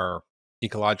of our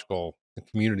ecological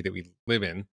community that we live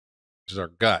in, which is our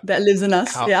gut, that lives in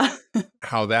us,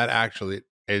 how that actually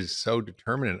is so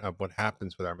determinant of what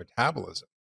happens with our metabolism.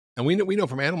 And we know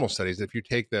from animal studies that if you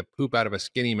take the poop out of a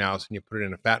skinny mouse and you put it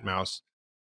in a fat mouse,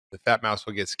 the fat mouse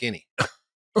will get skinny.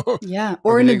 Yeah,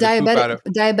 or in a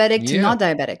diabetic to not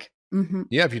diabetic. Mm-hmm.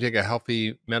 Yeah, if you take a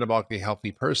healthy, metabolically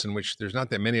healthy person, which there's not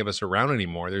that many of us around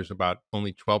anymore, there's about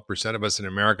only 12% of us in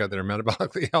America that are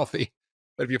metabolically healthy.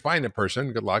 But if you find a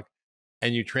person, good luck,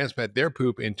 and you transplant their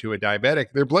poop into a diabetic,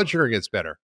 their blood sugar gets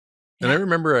better. Yeah. And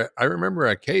I remember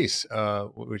a case,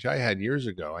 which I had years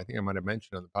ago, I think I might have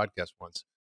mentioned on the podcast once,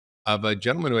 of a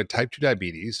gentleman who had type 2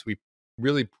 diabetes. We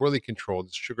really poorly controlled.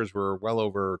 His sugars were well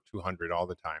over 200 all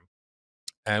the time.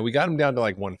 And we got him down to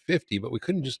like 150, but we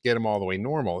couldn't just get him all the way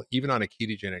normal, even on a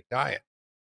ketogenic diet.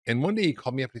 And one day he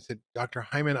called me up and he said, Dr.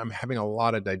 Hyman, I'm having a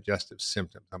lot of digestive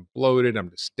symptoms. I'm bloated, I'm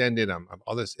distended, I'm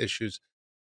all these issues.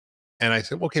 And I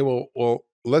said, okay, well,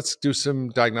 let's do some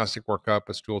diagnostic workup,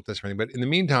 a stool test, or anything. But in the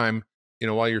meantime,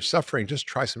 while you're suffering, just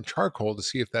try some charcoal to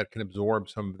see if that can absorb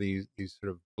some of these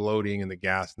sort of bloating and the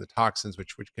gas and the toxins,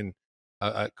 which can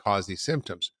cause these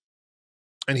symptoms.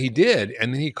 And he did.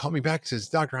 And then he called me back and says,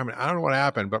 Dr. Hyman, I don't know what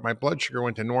happened, but my blood sugar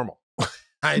went to normal.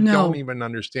 I don't even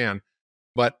understand.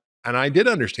 And I did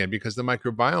understand because the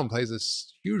microbiome plays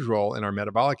this huge role in our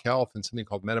metabolic health and something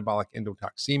called metabolic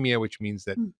endotoxemia, which means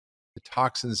that the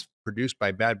toxins produced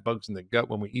by bad bugs in the gut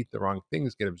when we eat the wrong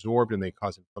things get absorbed and they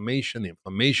cause inflammation. The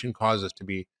inflammation causes us to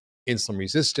be insulin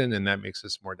resistant, and that makes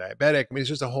us more diabetic. I mean, it's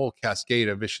just a whole cascade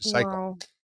of vicious cycle. Wow.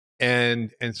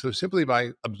 And so simply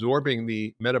by absorbing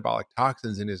the metabolic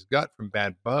toxins in his gut from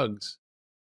bad bugs,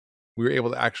 we were able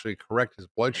to actually correct his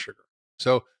blood sugar.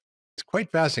 So it's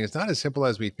quite fascinating. It's not as simple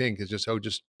as we think. It's just,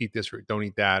 just eat this or don't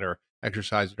eat that, or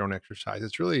exercise or don't exercise.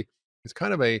 It's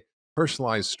kind of a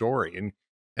personalized story.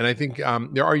 And I think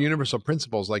there are universal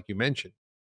principles like you mentioned.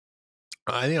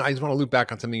 I just want to loop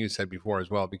back on something you said before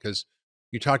as well, because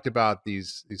you talked about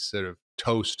these sort of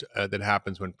toast that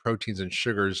happens when proteins and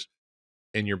sugars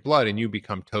in your blood and you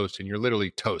become toast, and you're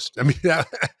literally toast. I mean,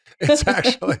 it's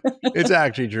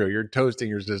actually true. You're toasting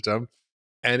your system.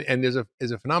 And there's a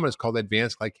phenomenon, it's called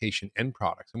advanced glycation end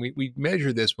products. And we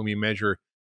measure this when we measure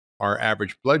our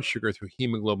average blood sugar through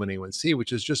hemoglobin A1C,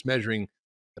 which is just measuring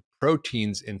the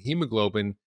proteins in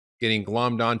hemoglobin getting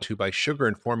glommed onto by sugar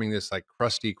and forming this like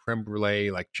crusty creme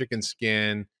brulee, like chicken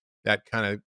skin, that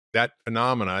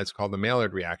phenomena. It's called the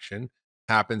Maillard reaction,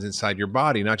 happens inside your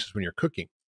body, not just when you're cooking.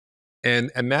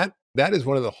 And that is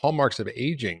one of the hallmarks of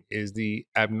aging, is the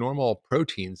abnormal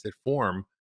proteins that form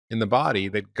in the body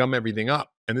that gum everything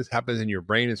up. And this happens in your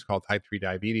brain. It's called type 3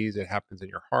 diabetes. It happens in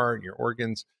your heart and your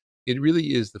organs. It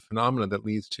really is the phenomenon that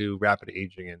leads to rapid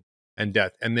aging and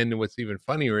death. And then what's even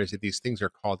funnier is that these things are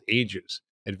called AGEs,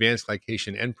 advanced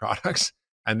glycation end products,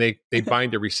 and they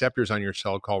bind to receptors on your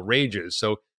cell called RAGEs.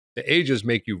 So the AGEs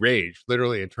make you rage,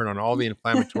 literally, and turn on all the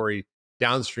inflammatory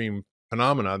downstream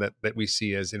phenomena that we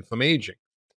see as inflammaging.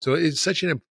 So it's such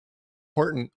an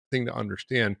important thing to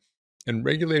understand. And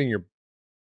regulating your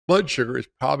blood sugar is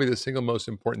probably the single most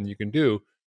important you can do.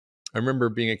 I remember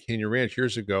being at Canyon Ranch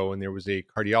years ago, and there was a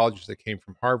cardiologist that came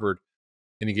from Harvard,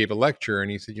 and he gave a lecture, and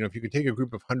he said, if you could take a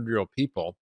group of 100-year-old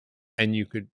people and you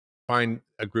could find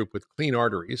a group with clean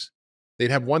arteries, they'd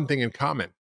have one thing in common.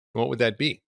 What would that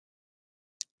be?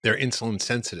 They're insulin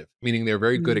sensitive, meaning they're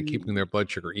very good at keeping their blood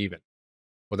sugar even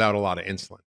without a lot of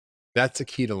insulin. That's the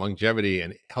key to longevity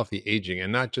and healthy aging.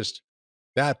 And not just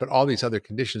that, but all these other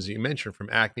conditions that you mentioned, from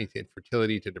acne to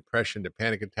infertility to depression to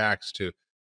panic attacks to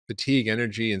fatigue,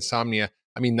 energy, insomnia.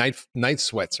 I mean, night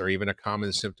sweats are even a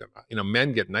common symptom.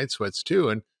 Men get night sweats too.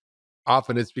 And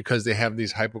often it's because they have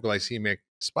these hypoglycemic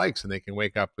spikes and they can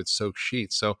wake up with soaked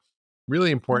sheets. So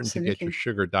really important to get your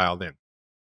sugar dialed in.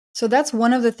 So that's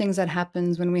one of the things that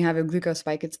happens when we have a glucose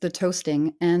spike. It's the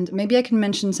toasting. And maybe I can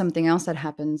mention something else that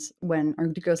happens when our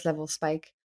glucose levels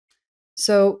spike.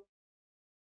 So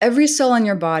every cell in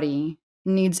your body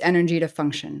needs energy to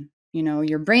function.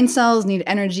 Your brain cells need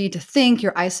energy to think,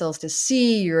 your eye cells to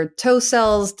see, your toe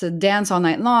cells to dance all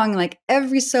night long. Like,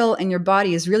 every cell in your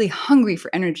body is really hungry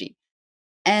for energy.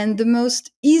 And the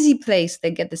most easy place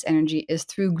they get this energy is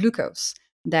through glucose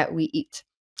that we eat.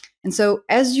 And so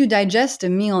as you digest a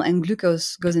meal and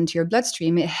glucose goes into your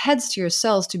bloodstream, it heads to your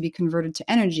cells to be converted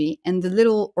to energy. And the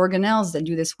little organelles that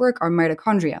do this work are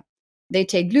mitochondria. They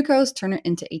take glucose, turn it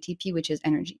into ATP, which is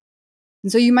energy.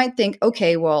 And so you might think,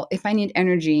 okay, well, if I need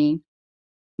energy,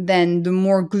 then the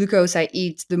more glucose I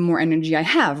eat, the more energy I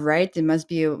have, right? There must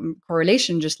be a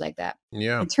correlation just like that.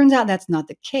 Yeah. It turns out that's not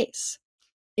the case.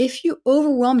 If you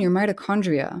overwhelm your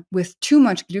mitochondria with too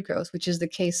much glucose, which is the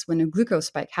case when a glucose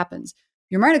spike happens,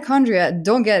 your mitochondria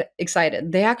don't get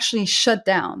excited. They actually shut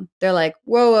down. They're like,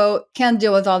 whoa, can't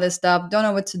deal with all this stuff. Don't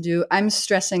know what to do. I'm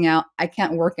stressing out. I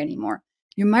can't work anymore.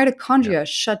 Your mitochondria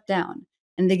shut down,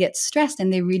 and they get stressed,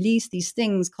 and they release these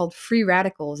things called free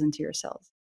radicals into your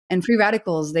cells. And free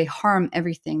radicals, they harm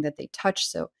everything that they touch.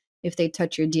 So if they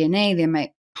touch your DNA, they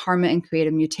might harm it and create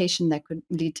a mutation that could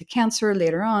lead to cancer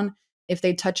later on. If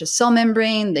they touch a cell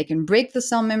membrane, they can break the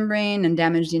cell membrane and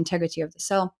damage the integrity of the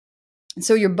cell. And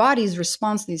so your body's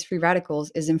response to these free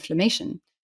radicals is inflammation.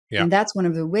 Yeah. And that's one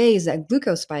of the ways that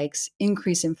glucose spikes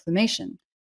increase inflammation.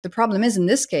 The problem is, in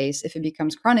this case, if it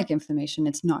becomes chronic inflammation,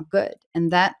 it's not good.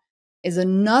 And that is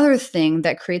another thing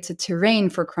that creates a terrain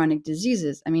for chronic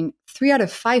diseases. I mean, 3 out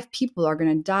of 5 people are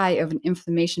going to die of an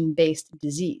inflammation-based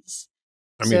disese.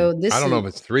 I don't know if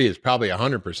it's 3, it's probably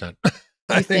 100%.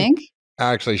 You think?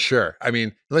 Actually, sure. I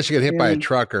mean, unless you get hit by a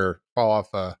truck or fall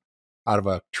off out of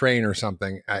a train or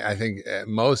something, I think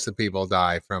most of the people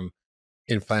die from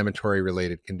inflammatory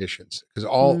related conditions, because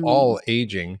all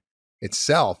aging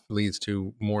itself leads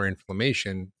to more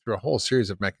inflammation through a whole series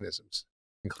of mechanisms,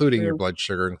 including your blood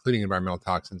sugar, including environmental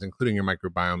toxins, including your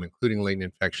microbiome, including latent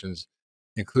infections,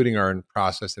 including our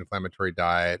processed inflammatory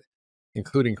diet,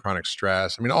 including chronic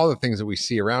stress. I mean, all the things that we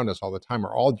see around us all the time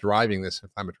are all driving this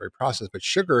inflammatory process. But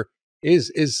sugar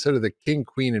is sort of the king,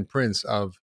 queen, and prince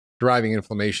of driving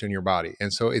inflammation in your body.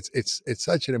 And so it's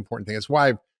such an important thing. It's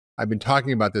why I've been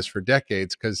talking about this for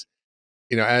decades, because,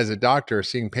 as a doctor,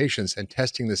 seeing patients and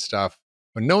testing this stuff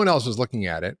when no one else was looking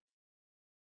at it,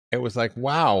 it was like,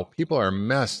 wow, people are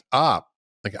messed up.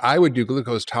 Like, I would do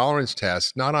glucose tolerance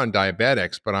tests, not on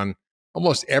diabetics, but on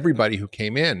almost everybody who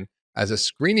came in as a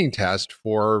screening test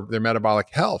for their metabolic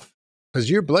health, because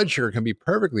your blood sugar can be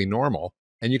perfectly normal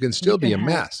and you can still be a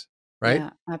mess, right?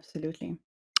 Yeah, absolutely.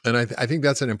 And I think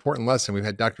that's an important lesson. We've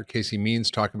had Dr. Casey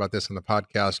Means talking about this on the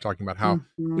podcast, talking about how,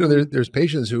 there's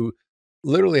patients who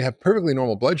literally have perfectly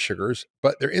normal blood sugars,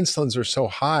 but their insulins are so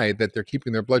high that they're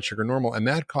keeping their blood sugar normal. And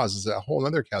that causes a whole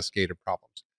other cascade of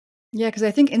problems. Yeah, because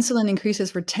I think insulin increases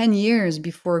for 10 years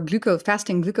before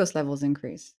fasting glucose levels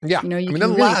increase. Yeah.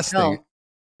 The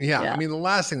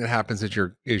last thing that happens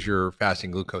is your fasting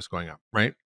glucose going up,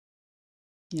 right?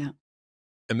 Yeah.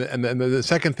 And then the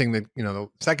second thing that, the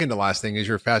second to last thing is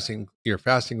your fasting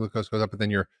glucose goes up, but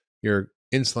then your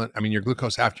insulin, your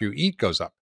glucose after you eat goes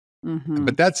up. Mm-hmm.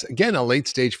 But that's, again, a late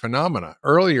stage phenomena.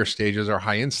 Earlier stages are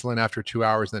high insulin after 2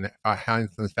 hours, then high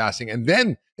insulin fasting. And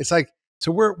then it's like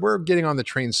So we're getting on the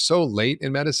train so late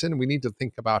in medicine. We need to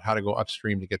think about how to go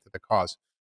upstream to get to the cause.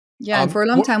 Yeah, and for a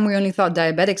long time, we only thought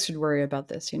diabetics should worry about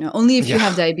this. Only if you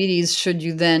have diabetes should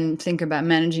you then think about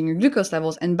managing your glucose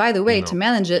levels. And by the way, to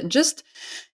manage it, just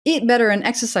eat better and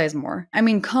exercise more. I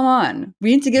mean, come on.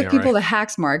 We need to give people the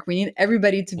hacks, Mark. We need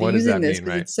everybody to be using this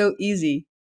because it's so easy.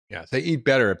 Yeah, they eat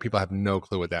better. People have no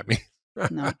clue what that means.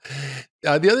 No.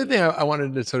 The other thing I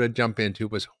wanted to sort of jump into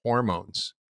was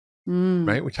hormones,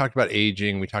 right? We talked about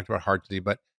aging, we talked about heart disease,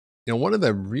 but one of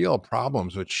the real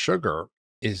problems with sugar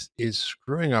is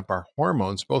screwing up our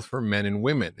hormones, both for men and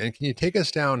women. And can you take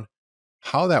us down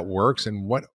how that works and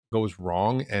what goes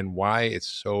wrong and why it's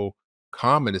so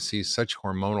common to see such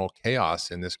hormonal chaos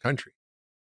in this country?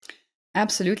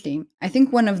 Absolutely. I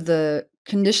think one of the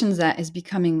conditions that is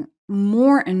becoming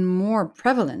more and more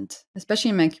prevalent, especially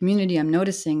in my community, I'm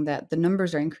noticing that the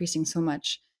numbers are increasing so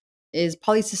much, is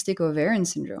polycystic ovarian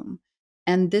syndrome.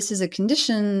 And this is a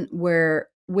condition where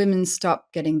women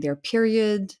stop getting their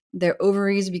period, their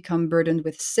ovaries become burdened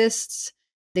with cysts,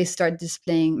 they start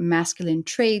displaying masculine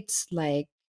traits like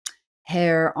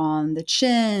hair on the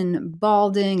chin,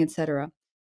 balding, etc.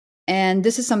 And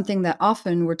this is something that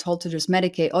often we're told to just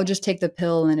medicate, oh, just take the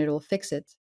pill and it'll fix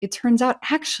it. It turns out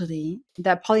actually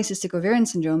that polycystic ovarian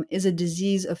syndrome is a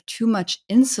disease of too much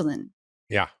insulin.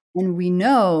 Yeah. And we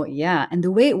know, and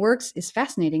the way it works is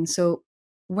fascinating. So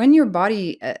when your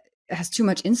body has too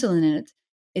much insulin in it,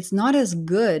 it's not as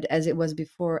good as it was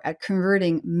before at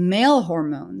converting male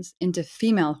hormones into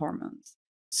female hormones.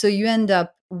 So you end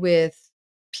up with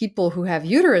people who have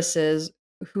uteruses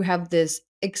who have this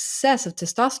excess of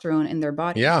testosterone in their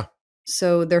body. Yeah.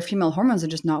 So their female hormones are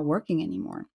just not working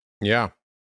anymore. Yeah.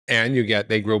 And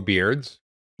they grow beards.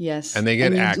 Yes. And they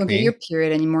get acne. You don't get your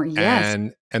period anymore.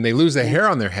 Yes. And they lose the hair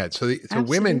on their head. So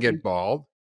women get bald.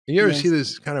 And you ever see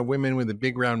this kind of women with a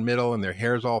big round middle and their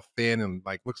hair's all thin and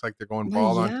looks like they're going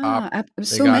bald on top.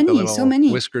 So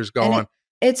many whiskers going.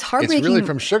 It's heartbreaking. It's really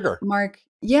from sugar. Mark.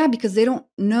 Yeah, because they don't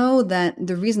know that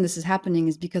the reason this is happening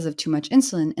is because of too much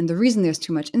insulin. And the reason there's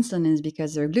too much insulin is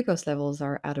because their glucose levels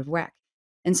are out of whack.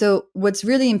 And so what's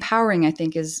really empowering, I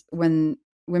think, is when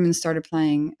women start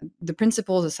applying the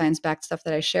principles, the science-backed stuff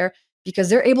that I share, because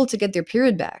they're able to get their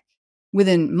period back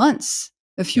within months.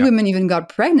 A few women even got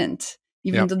pregnant,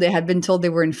 even though they had been told they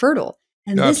were infertile.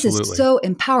 And this is so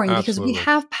empowering because we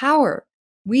have power.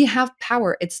 We have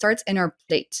power. It starts in our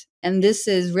plate. And this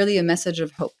is really a message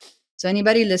of hope. So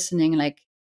anybody listening,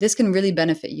 this can really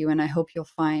benefit you. And I hope you'll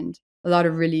find a lot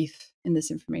of relief in this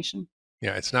information.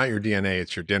 Yeah, it's not your DNA,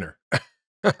 it's your dinner.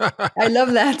 I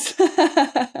love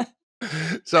that.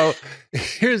 So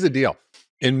here's the deal.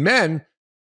 In men,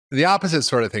 the opposite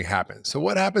sort of thing happens. So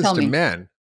what happens to men,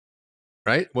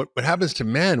 right? What happens to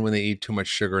men when they eat too much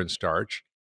sugar and starch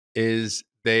is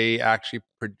they actually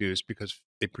produce, because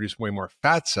they produce way more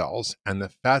fat cells, and the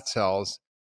fat cells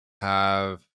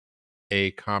have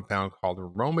a compound called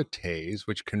aromatase,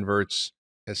 which converts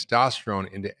testosterone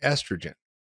into estrogen.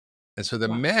 And so the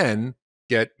men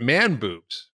get man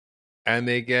boobs and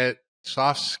they get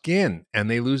soft skin and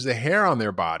they lose the hair on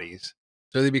their bodies.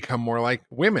 So they become more like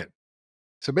women.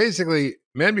 So basically,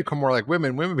 men become more like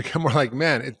women become more like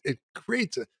men. It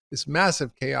creates this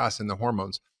massive chaos in the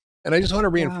hormones. And I just want to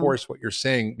reinforce what you're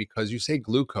saying, because you say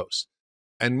glucose.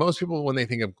 And most people, when they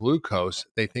think of glucose,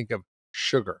 they think of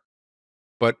sugar.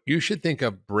 But you should think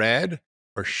of bread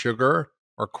or sugar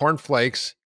or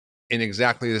cornflakes in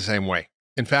exactly the same way.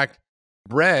 In fact,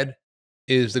 bread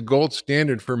is the gold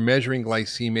standard for measuring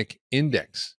glycemic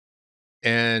index.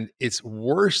 And it's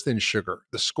worse than sugar.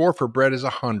 The score for bread is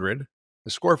 100.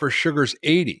 The score for sugar is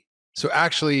 80. So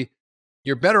actually,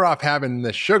 you're better off having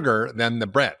the sugar than the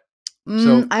bread.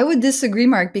 So I would disagree,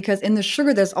 Mark, because in the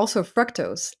sugar, there's also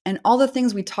fructose. And all the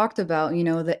things we talked about,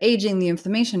 the aging, the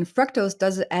inflammation, fructose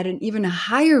does it at an even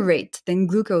higher rate than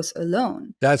glucose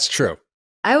alone. That's true.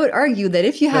 I would argue that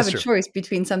if you have a choice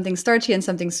between something starchy and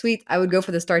something sweet, I would go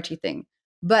for the starchy thing.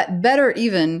 But better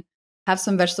even have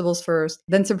some vegetables first,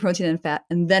 then some protein and fat,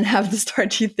 and then have the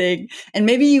starchy thing. And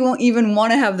maybe you won't even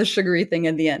want to have the sugary thing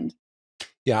at the end.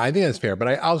 Yeah, I think that's fair. But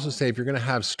I also say if you're going to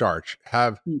have starch,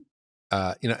 have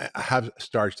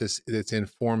starch that's in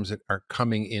forms that are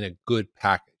coming in a good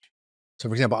package. So,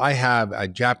 for example, I have a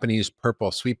Japanese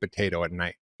purple sweet potato at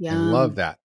night. I love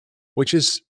that, which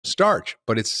is starch,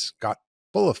 but it's got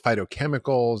full of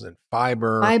phytochemicals and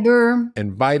fiber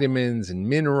and vitamins and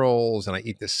minerals, and I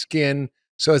eat the skin.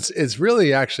 So it's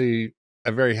really actually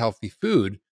a very healthy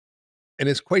food, and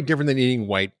it's quite different than eating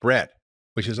white bread,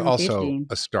 which is also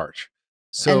a starch.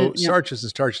 So starches and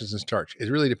starches and starch. It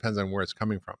really depends on where it's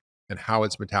coming from and how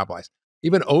it's metabolized.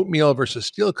 Even oatmeal versus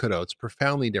steel cut oats,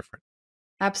 profoundly different.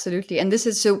 Absolutely. And this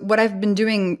is so what I've been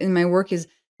doing in my work is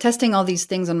testing all these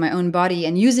things on my own body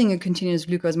and using a continuous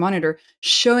glucose monitor,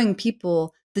 showing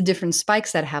people the different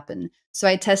spikes that happen. So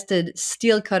I tested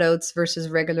steel cut oats versus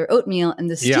regular oatmeal, and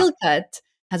the Yeah. steel cut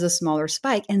has a smaller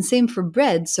spike. And same for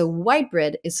bread. So white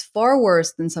bread is far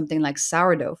worse than something like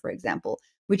sourdough, for example,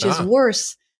 which is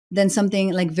worse than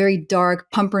something like very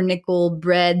dark pumpernickel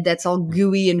bread that's all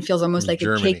gooey and feels almost From like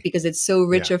Germany. a cake because it's so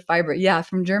rich of fiber. Yeah,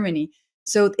 from Germany.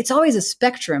 So it's always a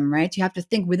spectrum, right? You have to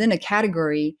think within a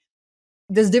category.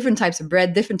 There's different types of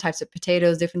bread, different types of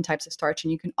potatoes, different types of starch,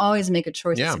 and you can always make a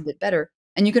choice that's a bit better.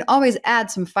 And you can always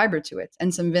add some fiber to it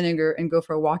and some vinegar and go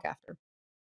for a walk after.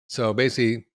 So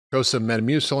basically, throw some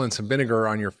Metamucil and some vinegar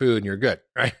on your food and you're good,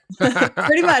 right?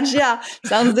 Pretty much, yeah.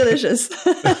 Sounds delicious.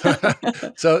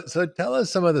 So tell us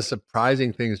some of the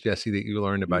surprising things, Jessie, that you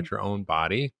learned about your own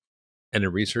body and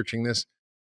in researching this,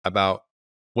 about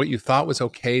what you thought was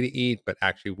okay to eat, but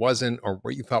actually wasn't, or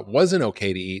what you thought wasn't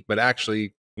okay to eat, but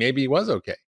actually maybe was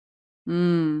okay.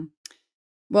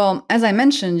 Well, as I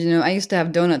mentioned, I used to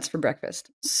have donuts for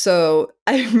breakfast. So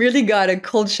I really got a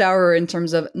cold shower in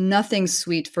terms of nothing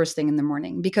sweet first thing in the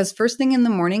morning. Because first thing in the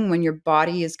morning, when your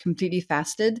body is completely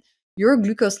fasted, your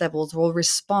glucose levels will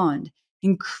respond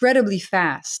incredibly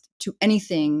fast to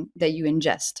anything that you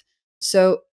ingest.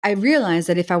 So I realized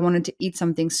that if I wanted to eat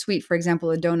something sweet, for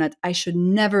example, a donut, I should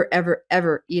never, ever,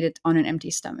 ever eat it on an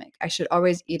empty stomach. I should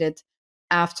always eat it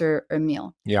after a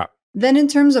meal. Yeah. Then in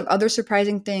terms of other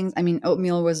surprising things, I mean,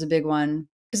 oatmeal was a big one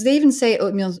because they even say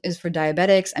oatmeal is for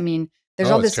diabetics. I mean, there's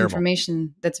all this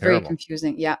information that's very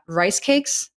confusing. Yeah. Rice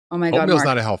cakes. Oh my God. Oatmeal's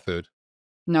not a health food.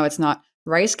 No, it's not.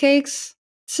 Rice cakes.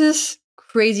 This is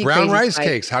crazy. Brown rice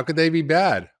cakes. How could they be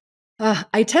bad?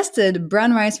 I tested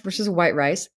brown rice versus white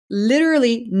rice.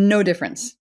 Literally no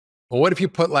difference. Well, what if you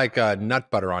put like nut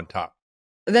butter on top?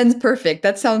 Then perfect.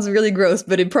 That sounds really gross,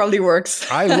 but it probably works.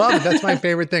 I love it. That's my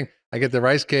favorite thing. I get the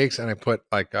rice cakes and I put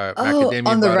like macadamia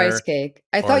on the butter rice cake.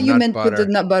 I thought you meant put the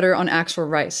nut butter on actual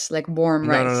rice, like warm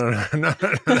rice. No.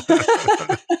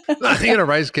 I get a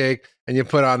rice cake and you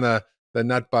put on the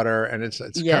nut butter and it's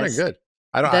kind of good.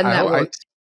 That works.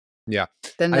 Yeah.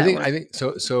 Then I think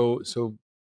so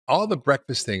all the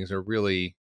breakfast things are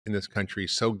really in this country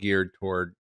so geared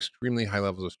toward extremely high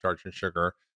levels of starch and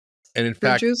sugar. And in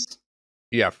fact, juice?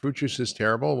 Yeah, fruit juice is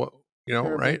terrible.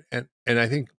 Right? And I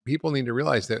think people need to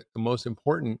realize that the most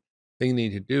important thing they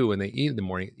need to do when they eat in the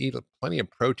morning, eat plenty of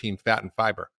protein, fat, and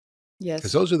fiber. Yes.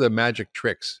 Because those are the magic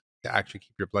tricks to actually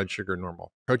keep your blood sugar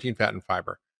normal. Protein, fat, and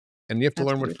fiber. And you have to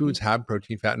learn what foods have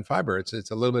protein, fat, and fiber. It's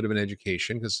a little bit of an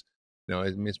education because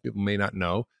most people may not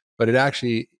know, but it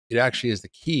actually is the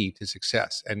key to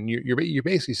success. And you're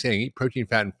basically saying eat protein,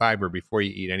 fat, and fiber before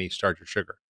you eat any starch or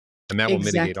sugar, and that will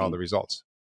mitigate all the results.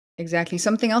 Exactly.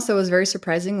 Something else that was very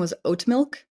surprising was oat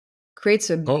milk creates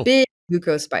a big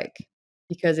glucose spike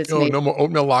because it's made. No more oat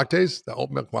milk lattes. The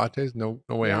oat milk lattes. No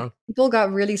way out. People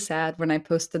got really sad when I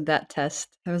posted that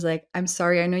test. I was like, I'm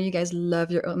sorry. I know you guys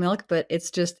love your oat milk, but it's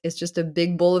just a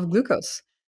big bowl of glucose.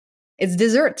 It's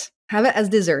dessert. Have it as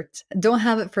dessert. Don't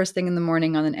have it first thing in the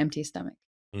morning on an empty stomach.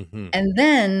 Mm-hmm. And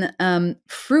then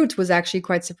fruit was actually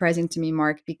quite surprising to me,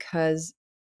 Mark, because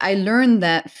I learned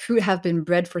that fruit have been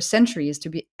bred for centuries to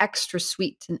be extra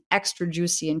sweet and extra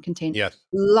juicy and contain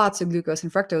lots of glucose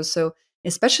and fructose. So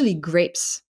especially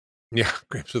grapes. Yeah,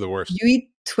 grapes are the worst. You eat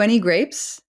 20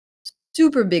 grapes,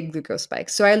 super big glucose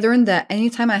spikes. So I learned that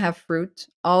anytime I have fruit,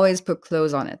 always put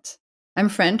cloves on it. I'm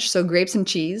French, so grapes and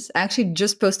cheese. I actually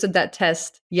just posted that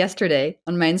test yesterday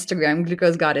on my Instagram,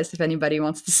 Glucose Goddess, if anybody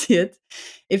wants to see it.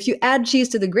 If you add cheese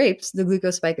to the grapes, the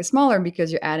glucose spike is smaller because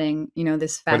you're adding,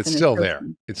 this fat. But it's still there.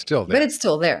 It's still there. But it's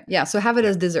still there. Yeah. So have it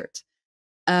as dessert.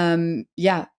 Pineapple,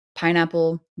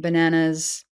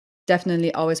 bananas,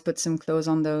 definitely always put some cloves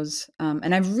on those.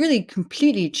 And I've really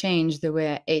completely changed the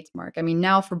way I ate, Mark. I mean,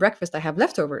 now for breakfast, I have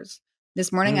leftovers.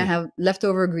 This morning, I have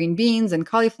leftover green beans and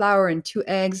cauliflower and 2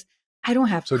 eggs. I don't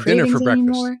have cravings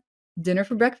anymore. Dinner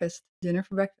for breakfast.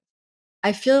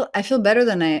 I feel better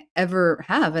than I ever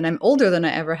have, and I'm older than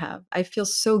I ever have. I feel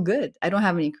so good. I don't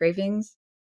have any cravings.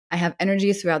 I have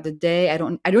energy throughout the day. I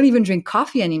don't even drink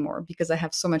coffee anymore because I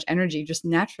have so much energy just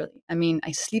naturally. I mean,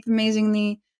 I sleep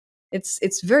amazingly.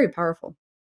 It's very powerful.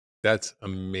 That's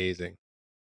amazing.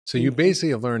 So you basically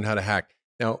have learned how to hack.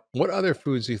 Now, what other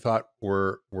foods you thought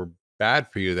were bad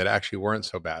for you that actually weren't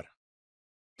so bad?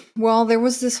 Well, there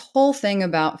was this whole thing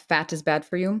about fat is bad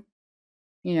for you.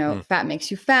 Fat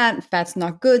makes you fat. Fat's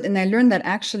not good. And I learned that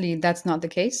actually that's not the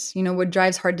case. What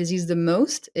drives heart disease the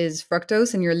most is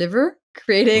fructose in your liver,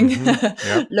 creating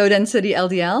low density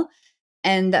LDL.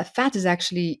 And that fat is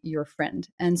actually your friend.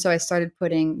 And so I started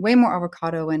putting way more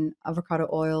avocado and avocado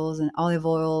oils and olive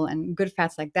oil and good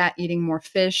fats like that, eating more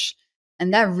fish.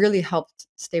 And that really helped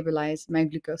stabilize my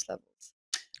glucose levels.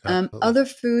 Other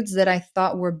foods that I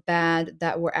thought were bad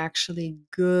that were actually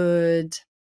good.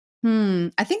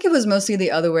 I think it was mostly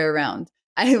the other way around.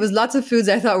 It was lots of foods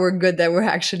I thought were good that were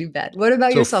actually bad. What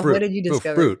about yourself? Fruit. What did you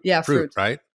discover? Fruit. Yeah, fruit,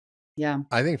 right? Yeah.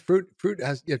 I think fruit you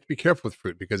have to be careful with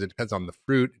fruit because it depends on the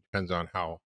fruit. It depends on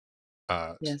how,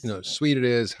 sweet it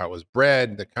is, how it was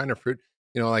bred, the kind of fruit,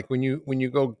 like when you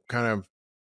go kind of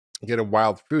get a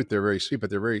wild fruit, they're very sweet, but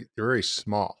they're very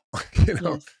small,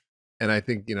 Yes. And I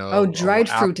think, dried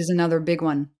fruit is another big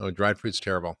one. Oh, dried fruit's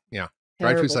terrible. Yeah.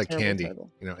 Terrible, dried fruit's like terrible, candy.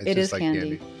 terrible. It's it just is like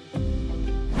candy.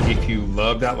 If you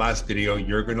love that last video,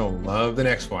 you're going to love the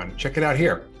next one. Check it out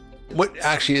here. What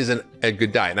actually isn't a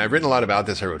good diet? And I've written a lot about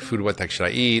this. I wrote Food, What the Heck Should I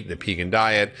Eat? The Vegan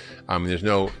Diet. There's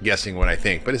no guessing what I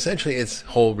think, but essentially it's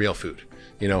whole, real food.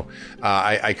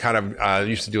 I kind of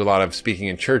used to do a lot of speaking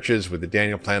in churches with the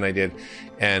Daniel plan I did.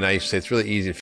 And I used to say it's really easy to